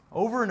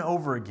 Over and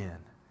over again,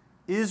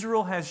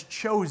 Israel has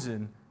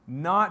chosen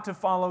not to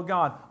follow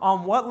God.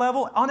 On what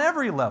level? On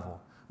every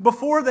level.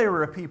 Before they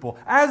were a people,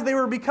 as they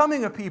were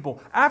becoming a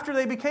people, after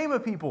they became a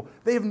people,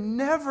 they have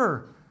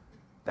never.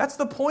 That's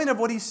the point of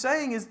what he's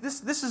saying, is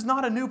this is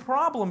not a new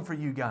problem for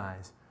you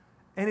guys.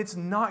 And it's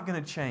not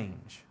going to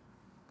change.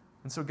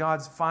 And so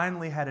God's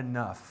finally had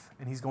enough,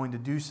 and he's going to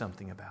do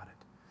something about it.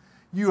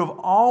 You have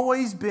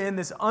always been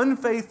this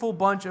unfaithful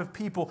bunch of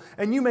people,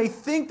 and you may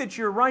think that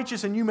you're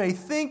righteous, and you may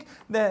think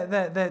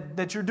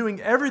that you're doing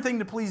everything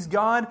to please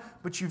God,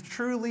 but you've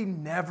truly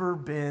never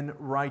been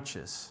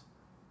righteous.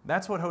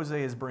 That's what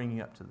Hosea is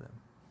bringing up to them.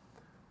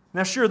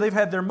 Now, sure, they've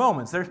had their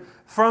moments.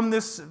 From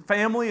this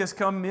family has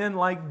come men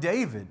like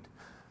David.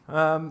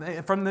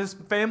 From this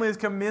family has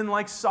come men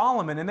like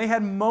Solomon. And they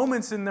had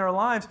moments in their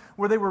lives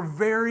where they were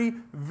very,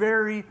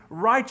 very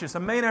righteous. A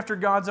man after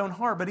God's own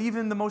heart. But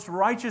even the most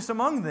righteous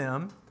among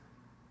them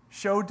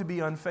showed to be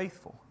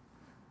unfaithful.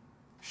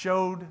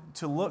 Showed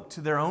to look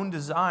to their own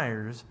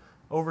desires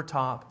over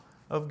top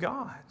of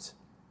God's.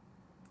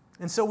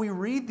 And so we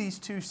read these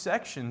two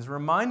sections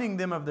reminding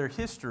them of their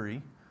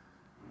history,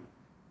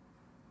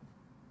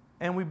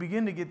 And we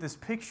begin to get this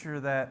picture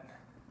that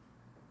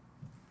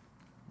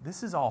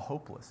this is all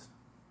hopeless.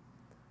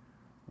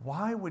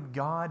 Why would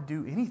God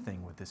do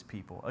anything with this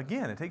people?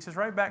 Again, it takes us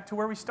right back to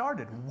where we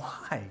started.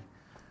 Why?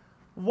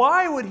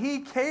 Why would He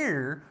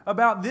care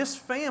about this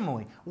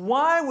family?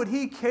 Why would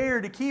He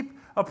care to keep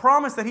a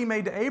promise that He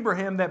made to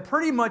Abraham that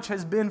pretty much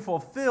has been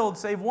fulfilled,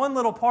 save one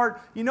little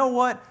part? You know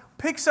what?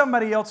 Pick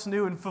somebody else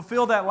new and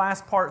fulfill that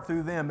last part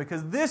through them,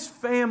 because this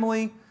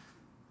family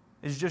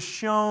is just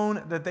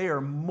shown that they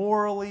are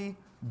morally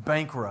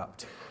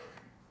bankrupt.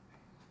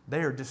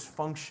 They are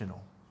dysfunctional.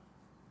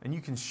 And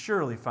you can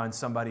surely find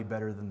somebody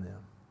better than them.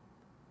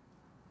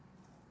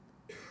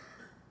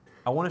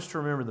 I want us to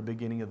remember the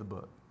beginning of the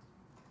book.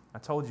 I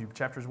told you,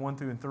 chapters 1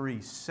 through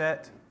 3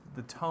 set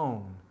the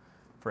tone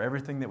for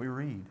everything that we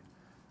read.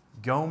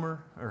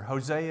 Gomer, or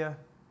Hosea,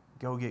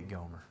 go get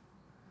Gomer.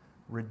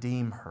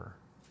 Redeem her.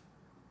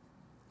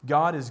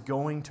 God is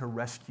going to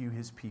rescue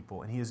His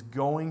people, and He is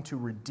going to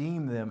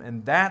redeem them,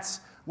 and that's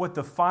what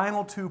the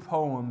final two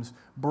poems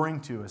bring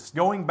to us.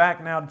 Going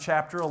back now to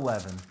chapter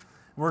 11,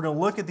 we're going to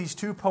look at these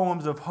two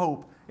poems of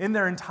hope in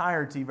their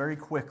entirety very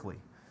quickly.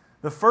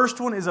 The first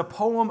one is a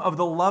poem of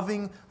the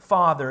loving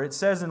Father. It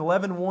says in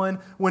 11:1,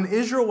 "When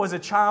Israel was a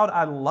child,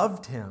 I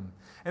loved him.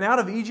 And out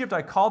of Egypt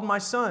I called my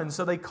son.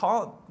 So they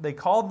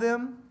called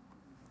them,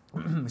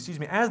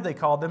 as they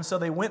called them, so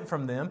they went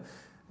from them.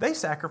 They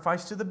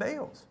sacrificed to the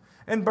Baals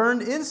and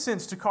burned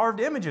incense to carved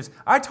images.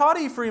 I taught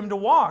Ephraim to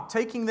walk,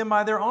 taking them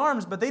by their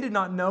arms, but they did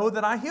not know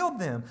that I healed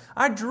them.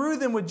 I drew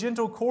them with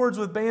gentle cords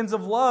with bands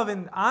of love,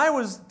 and I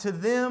was to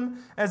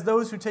them as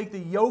those who take the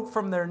yoke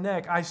from their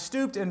neck. I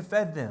stooped and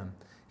fed them.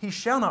 He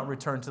shall not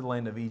return to the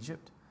land of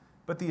Egypt,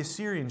 but the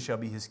Assyrian shall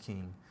be his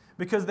king,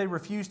 because they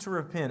refuse to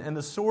repent. And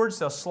the sword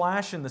shall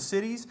slash in the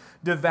cities,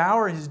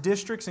 devour his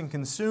districts, and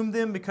consume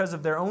them because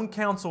of their own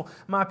counsel.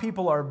 My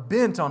people are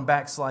bent on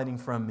backsliding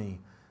from me.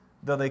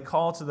 Though they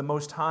call to the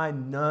Most High,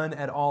 none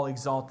at all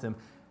exalt them.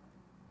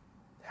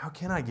 How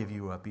can I give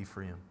you up,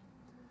 Ephraim?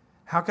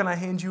 How can I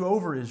hand you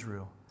over,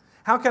 Israel?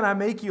 How can I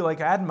make you like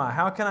Admah?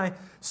 How can I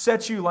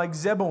set you like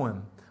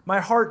Zeboim? My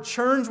heart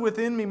churns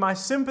within me. My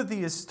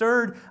sympathy is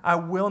stirred. I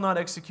will not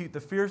execute the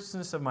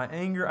fierceness of my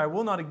anger. I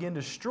will not again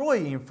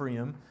destroy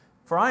Ephraim,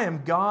 for I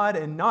am God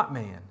and not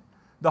man,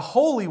 the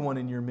Holy One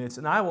in your midst,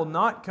 and I will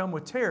not come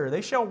with terror.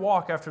 They shall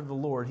walk after the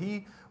Lord.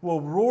 He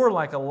will roar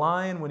like a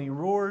lion when He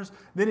roars.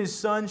 Then His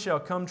son shall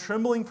come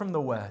trembling from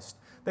the west.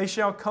 They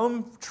shall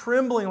come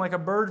trembling like a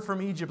bird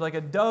from Egypt, like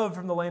a dove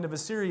from the land of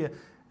Assyria,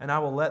 and I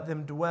will let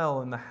them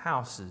dwell in the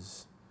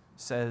houses,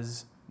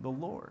 says the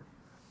Lord."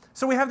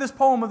 So we have this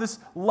poem of this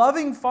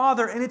loving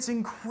Father, and it's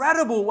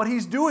incredible what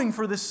He's doing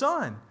for this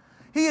son.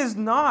 He is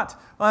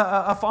not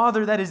a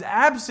father that is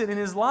absent in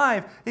his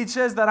life. He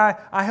says that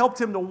I helped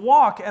him to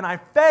walk, and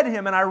I fed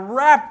him, and I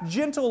wrapped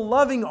gentle,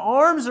 loving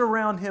arms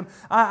around him.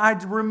 I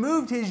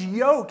removed his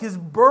yoke, his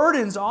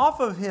burdens off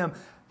of him.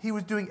 He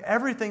was doing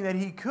everything that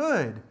he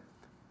could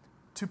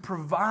to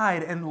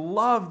provide and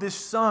love this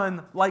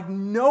son like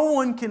no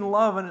one can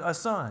love a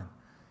son.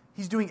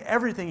 He's doing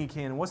everything he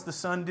can. And what's the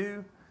son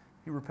do?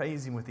 He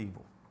repays him with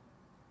evil.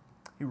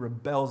 He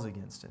rebels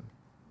against him.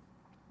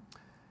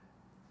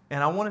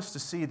 And I want us to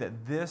see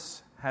that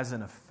this has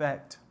an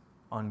effect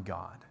on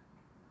God.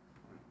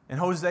 In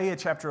Hosea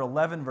chapter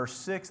 11, verse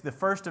 6, the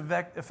first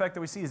effect that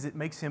we see is it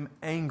makes him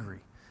angry.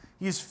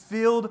 He is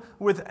filled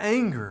with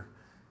anger.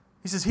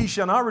 He says, "He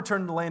shall not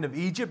return to the land of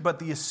Egypt, but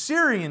the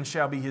Assyrian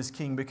shall be his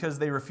king because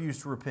they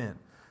refuse to repent.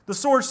 The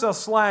sword shall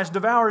slash,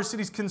 devour his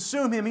cities,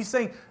 consume him." He's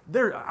saying,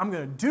 I'm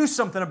going to do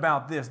something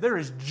about this. There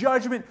is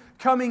judgment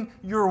coming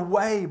your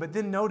way. But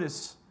then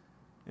notice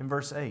in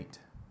verse 8,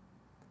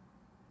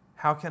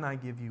 "How can I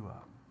give you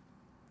up?"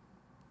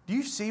 Do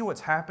you see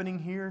what's happening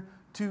here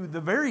to the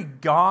very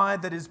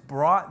God that has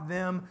brought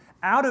them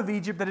out of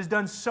Egypt, that has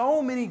done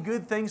so many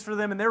good things for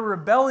them, and they're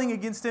rebelling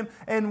against Him?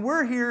 And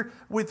we're here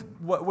with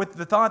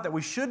the thought that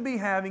we should be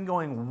having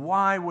going,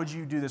 why would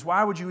you do this?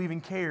 Why would you even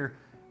care?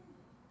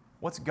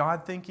 What's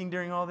God thinking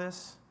during all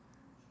this?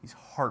 He's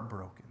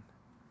heartbroken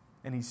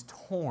and He's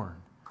torn.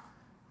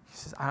 He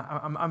says,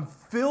 I'm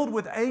filled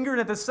with anger, and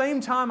at the same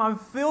time, I'm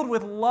filled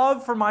with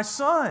love for my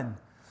son.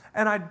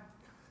 And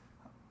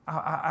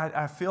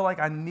I feel like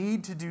I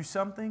need to do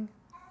something,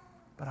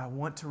 but I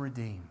want to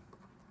redeem.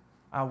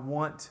 I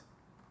want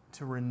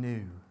to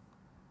renew.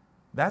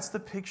 That's the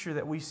picture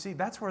that we see.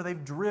 That's where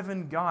they've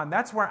driven God.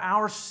 That's where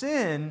our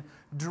sin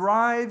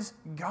drives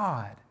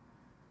God.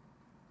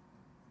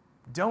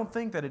 Don't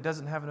think that it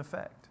doesn't have an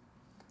effect.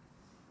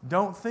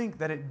 Don't think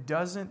that it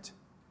doesn't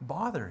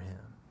bother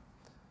Him.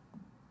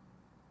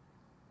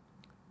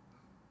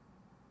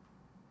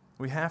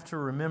 We have to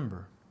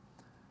remember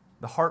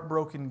the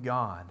heartbroken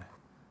God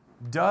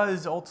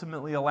does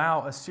ultimately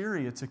allow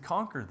Assyria to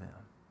conquer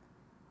them,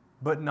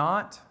 but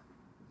not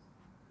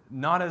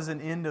as an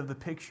end of the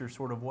picture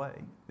sort of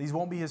way. These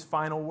won't be His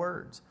final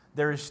words.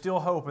 There is still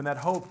hope, and that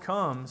hope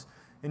comes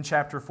in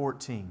chapter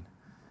 14,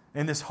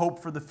 and this hope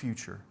for the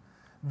future.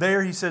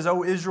 There he says,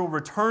 O Israel,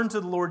 return to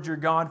the Lord your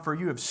God, for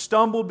you have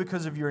stumbled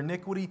because of your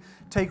iniquity.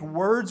 Take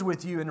words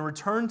with you and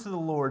return to the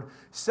Lord.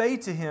 Say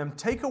to him,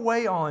 take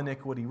away all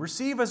iniquity.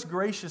 Receive us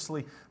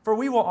graciously, for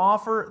we will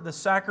offer the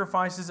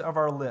sacrifices of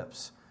our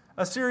lips.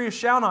 Assyria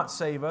shall not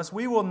save us.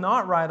 We will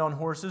not ride on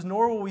horses,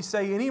 nor will we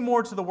say any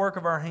more to the work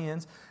of our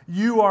hands,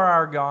 you are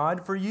our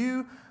God, for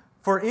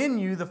in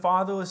you the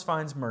fatherless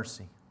finds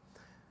mercy.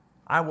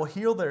 I will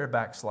heal their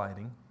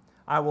backsliding.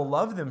 I will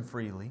love them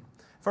freely.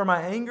 For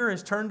my anger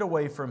is turned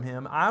away from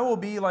him. I will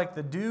be like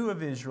the dew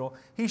of Israel.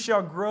 He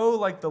shall grow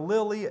like the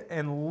lily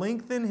and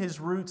lengthen his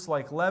roots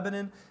like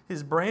Lebanon.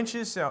 His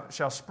branches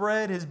shall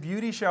spread. His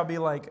beauty shall be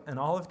like an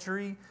olive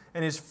tree,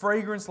 and his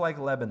fragrance like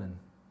Lebanon.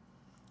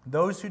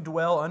 Those who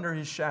dwell under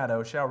his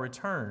shadow shall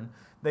return.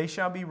 They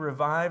shall be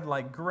revived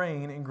like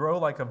grain and grow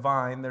like a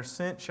vine. Their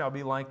scent shall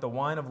be like the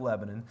wine of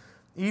Lebanon.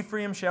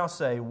 Ephraim shall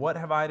say, what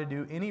have I to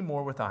do any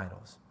more with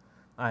idols?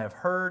 I have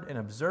heard and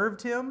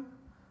observed him.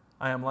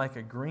 I am like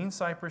a green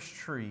cypress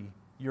tree.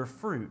 Your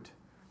fruit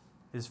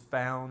is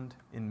found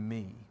in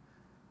me.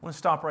 I want to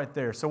stop right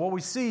there. So what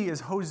we see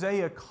is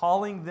Hosea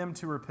calling them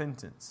to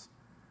repentance.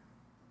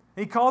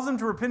 He calls them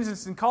to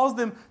repentance and calls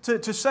them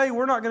to say,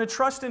 we're not going to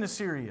trust in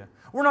Assyria.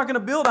 We're not going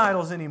to build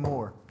idols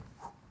anymore.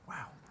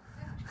 Wow.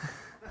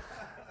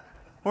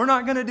 We're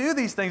not going to do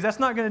these things. That's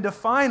not going to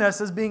define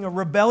us as being a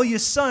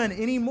rebellious son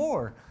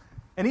anymore.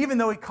 And even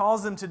though he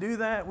calls them to do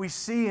that, we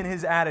see in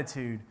his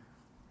attitude,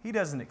 he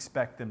doesn't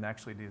expect them to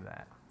actually do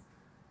that.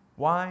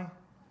 Why?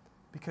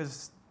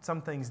 Because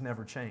some things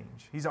never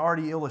change. He's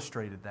already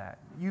illustrated that.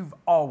 You've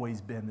always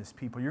been this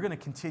people. You're going to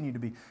continue to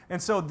be. And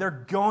so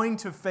they're going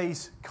to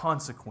face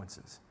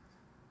consequences.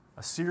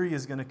 Assyria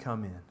is going to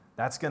come in.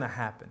 That's going to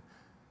happen.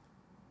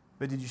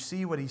 But did you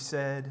see what he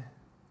said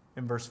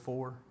in verse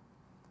 4?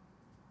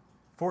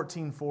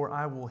 14:4,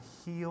 I will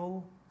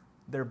heal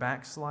their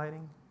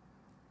backsliding.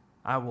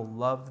 I will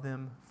love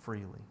them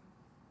freely.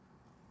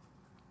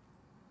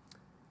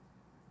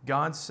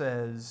 God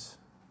says,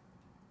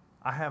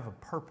 I have a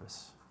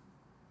purpose.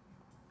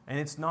 And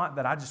it's not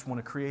that I just want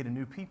to create a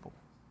new people.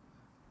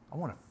 I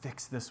want to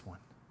fix this one.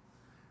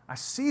 I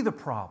see the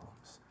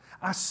problems.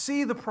 I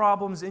see the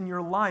problems in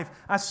your life.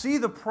 I see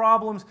the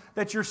problems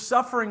that you're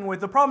suffering with,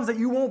 the problems that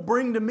you won't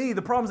bring to me,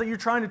 the problems that you're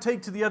trying to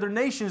take to the other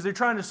nations, they're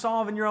trying to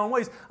solve in your own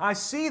ways. I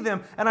see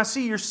them, and I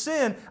see your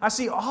sin. I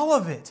see all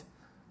of it.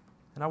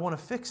 And I want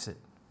to fix it.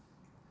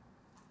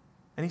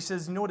 And he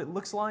says, you know what it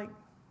looks like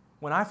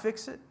when I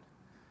fix it?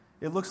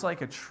 It looks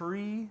like a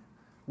tree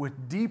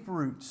with deep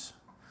roots.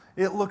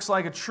 It looks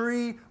like a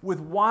tree with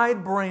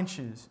wide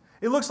branches.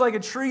 It looks like a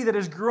tree that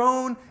has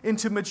grown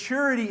into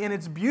maturity, and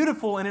it's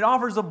beautiful, and it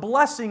offers a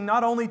blessing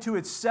not only to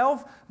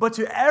itself, but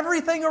to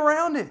everything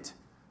around it.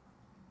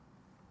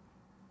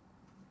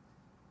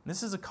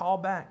 This is a call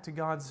back to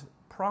God's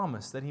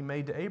promise that He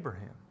made to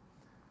Abraham,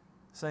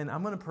 saying,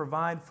 I'm going to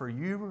provide for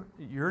you,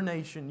 your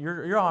nation,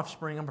 your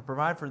offspring. I'm going to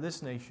provide for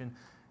this nation,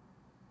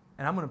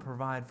 and I'm going to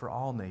provide for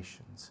all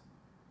nations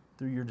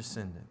through your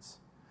descendants.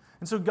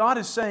 And so God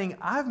is saying,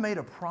 I've made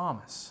a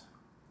promise.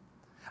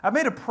 I've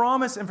made a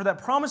promise, and for that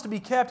promise to be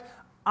kept,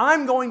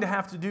 I'm going to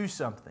have to do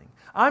something.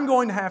 I'm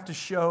going to have to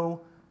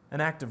show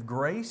an act of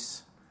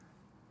grace,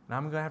 and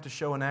I'm going to have to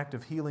show an act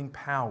of healing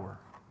power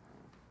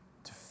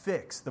to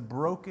fix the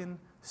broken,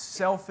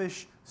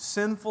 selfish,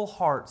 sinful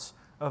hearts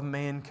of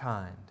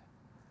mankind.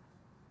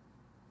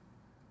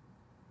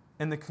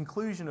 And the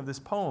conclusion of this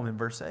poem in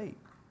verse 8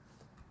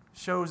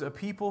 shows a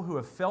people who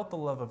have felt the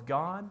love of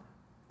God,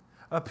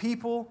 a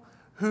people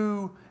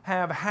who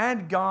have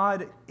had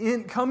God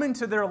come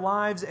into their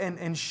lives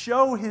and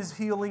show His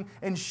healing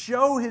and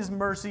show His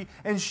mercy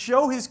and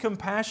show His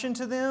compassion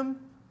to them.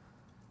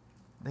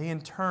 They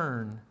in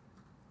turn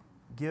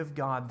give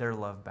God their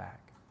love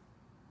back.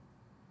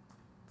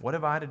 What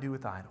have I to do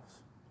with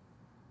idols?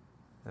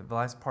 The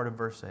last part of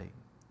verse 8.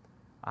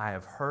 I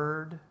have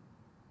heard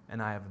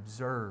and I have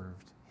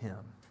observed Him.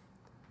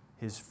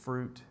 His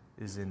fruit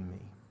is in me.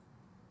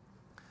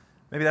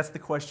 Maybe that's the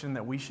question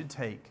that we should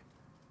take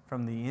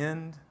from the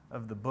end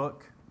of the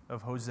book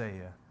of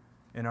Hosea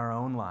in our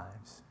own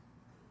lives.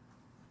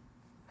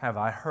 Have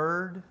I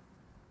heard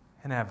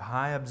and have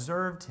I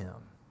observed Him?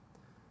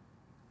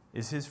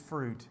 Is His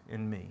fruit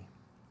in me?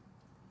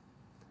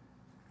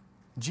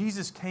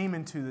 Jesus came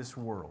into this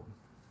world,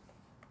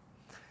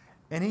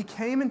 and He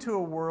came into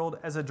a world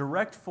as a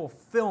direct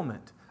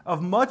fulfillment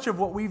of much of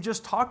what we've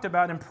just talked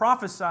about and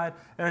prophesied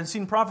and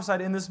seen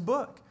prophesied in this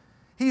book.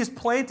 He has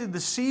planted the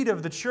seed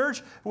of the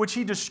church, which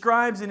He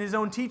describes in His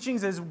own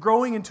teachings as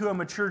growing into a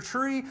mature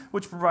tree,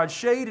 which provides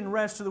shade and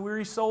rest to the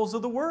weary souls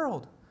of the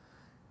world.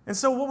 And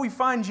so what we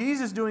find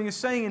Jesus doing is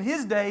saying in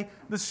His day,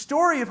 the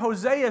story of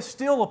Hosea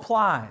still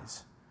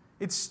applies.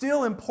 It's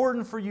still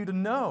important for you to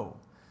know.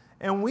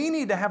 And we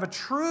need to have a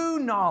true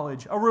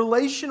knowledge, a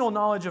relational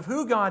knowledge of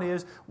who God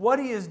is, what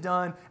He has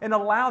done, and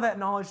allow that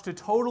knowledge to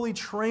totally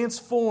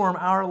transform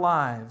our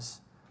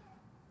lives.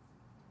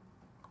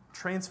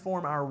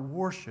 Transform our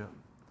worship.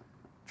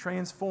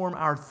 Transform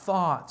our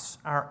thoughts,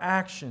 our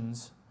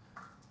actions,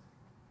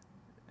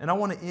 And I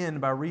want to end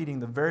by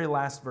reading the very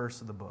last verse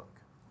of the book.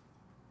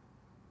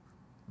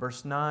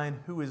 Verse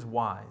 9, who is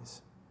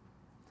wise?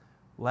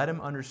 Let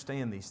him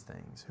understand these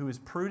things. Who is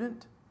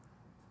prudent?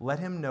 Let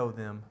him know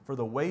them. For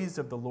the ways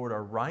of the Lord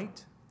are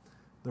right.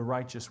 The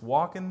righteous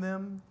walk in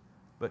them,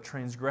 but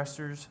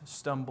transgressors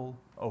stumble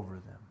over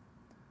them.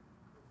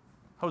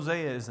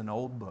 Hosea is an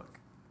old book.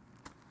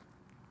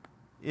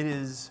 It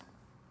is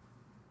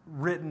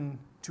written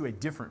to a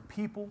different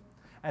people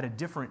at a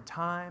different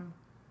time,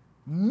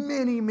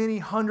 many, many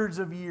hundreds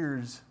of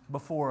years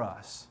before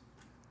us.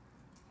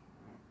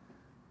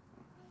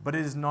 But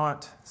it is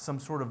not some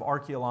sort of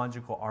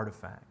archaeological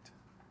artifact.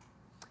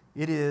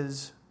 It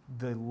is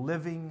the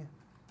living,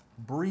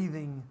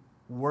 breathing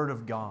Word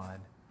of God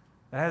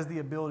that has the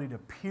ability to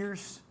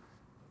pierce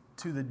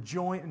to the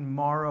joint and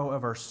marrow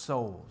of our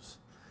souls.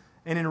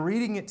 And in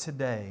reading it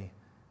today,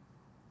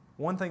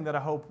 one thing that I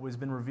hope has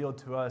been revealed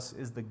to us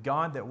is the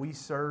God that we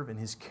serve and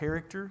His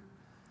character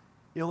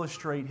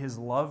illustrate His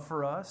love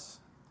for us,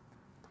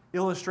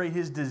 illustrate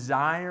His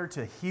desire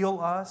to heal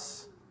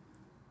us,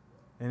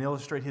 and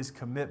illustrate His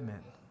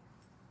commitment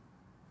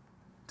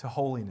to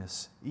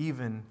holiness,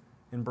 even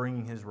in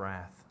bringing His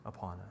wrath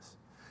upon us.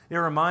 It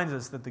reminds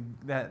us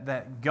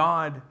that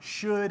God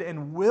should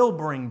and will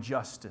bring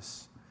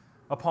justice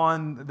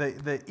upon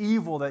the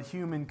evil that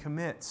human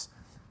commits,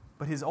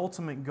 but His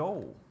ultimate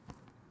goal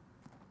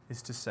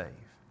is to save.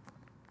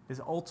 His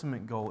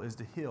ultimate goal is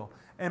to heal.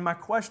 And my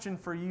question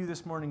for you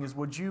this morning is,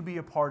 would you be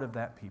a part of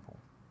that people?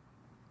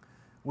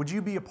 Would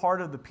you be a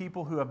part of the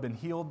people who have been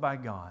healed by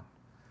God?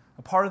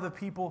 A part of the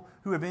people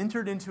who have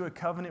entered into a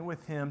covenant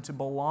with Him to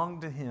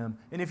belong to Him?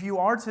 And if you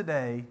are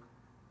today,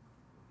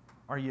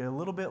 are you a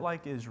little bit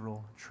like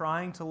Israel,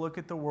 trying to look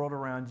at the world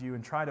around you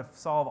and try to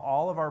solve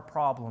all of our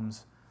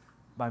problems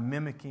by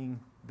mimicking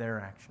their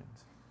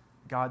actions?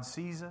 God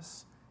sees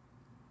us,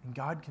 and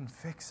God can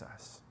fix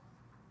us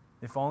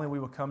if only we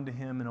will come to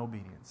Him in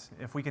obedience.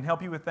 If we can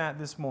help you with that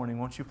this morning,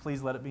 won't you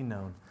please let it be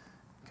known?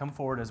 Come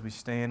forward as we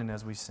stand and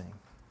as we sing.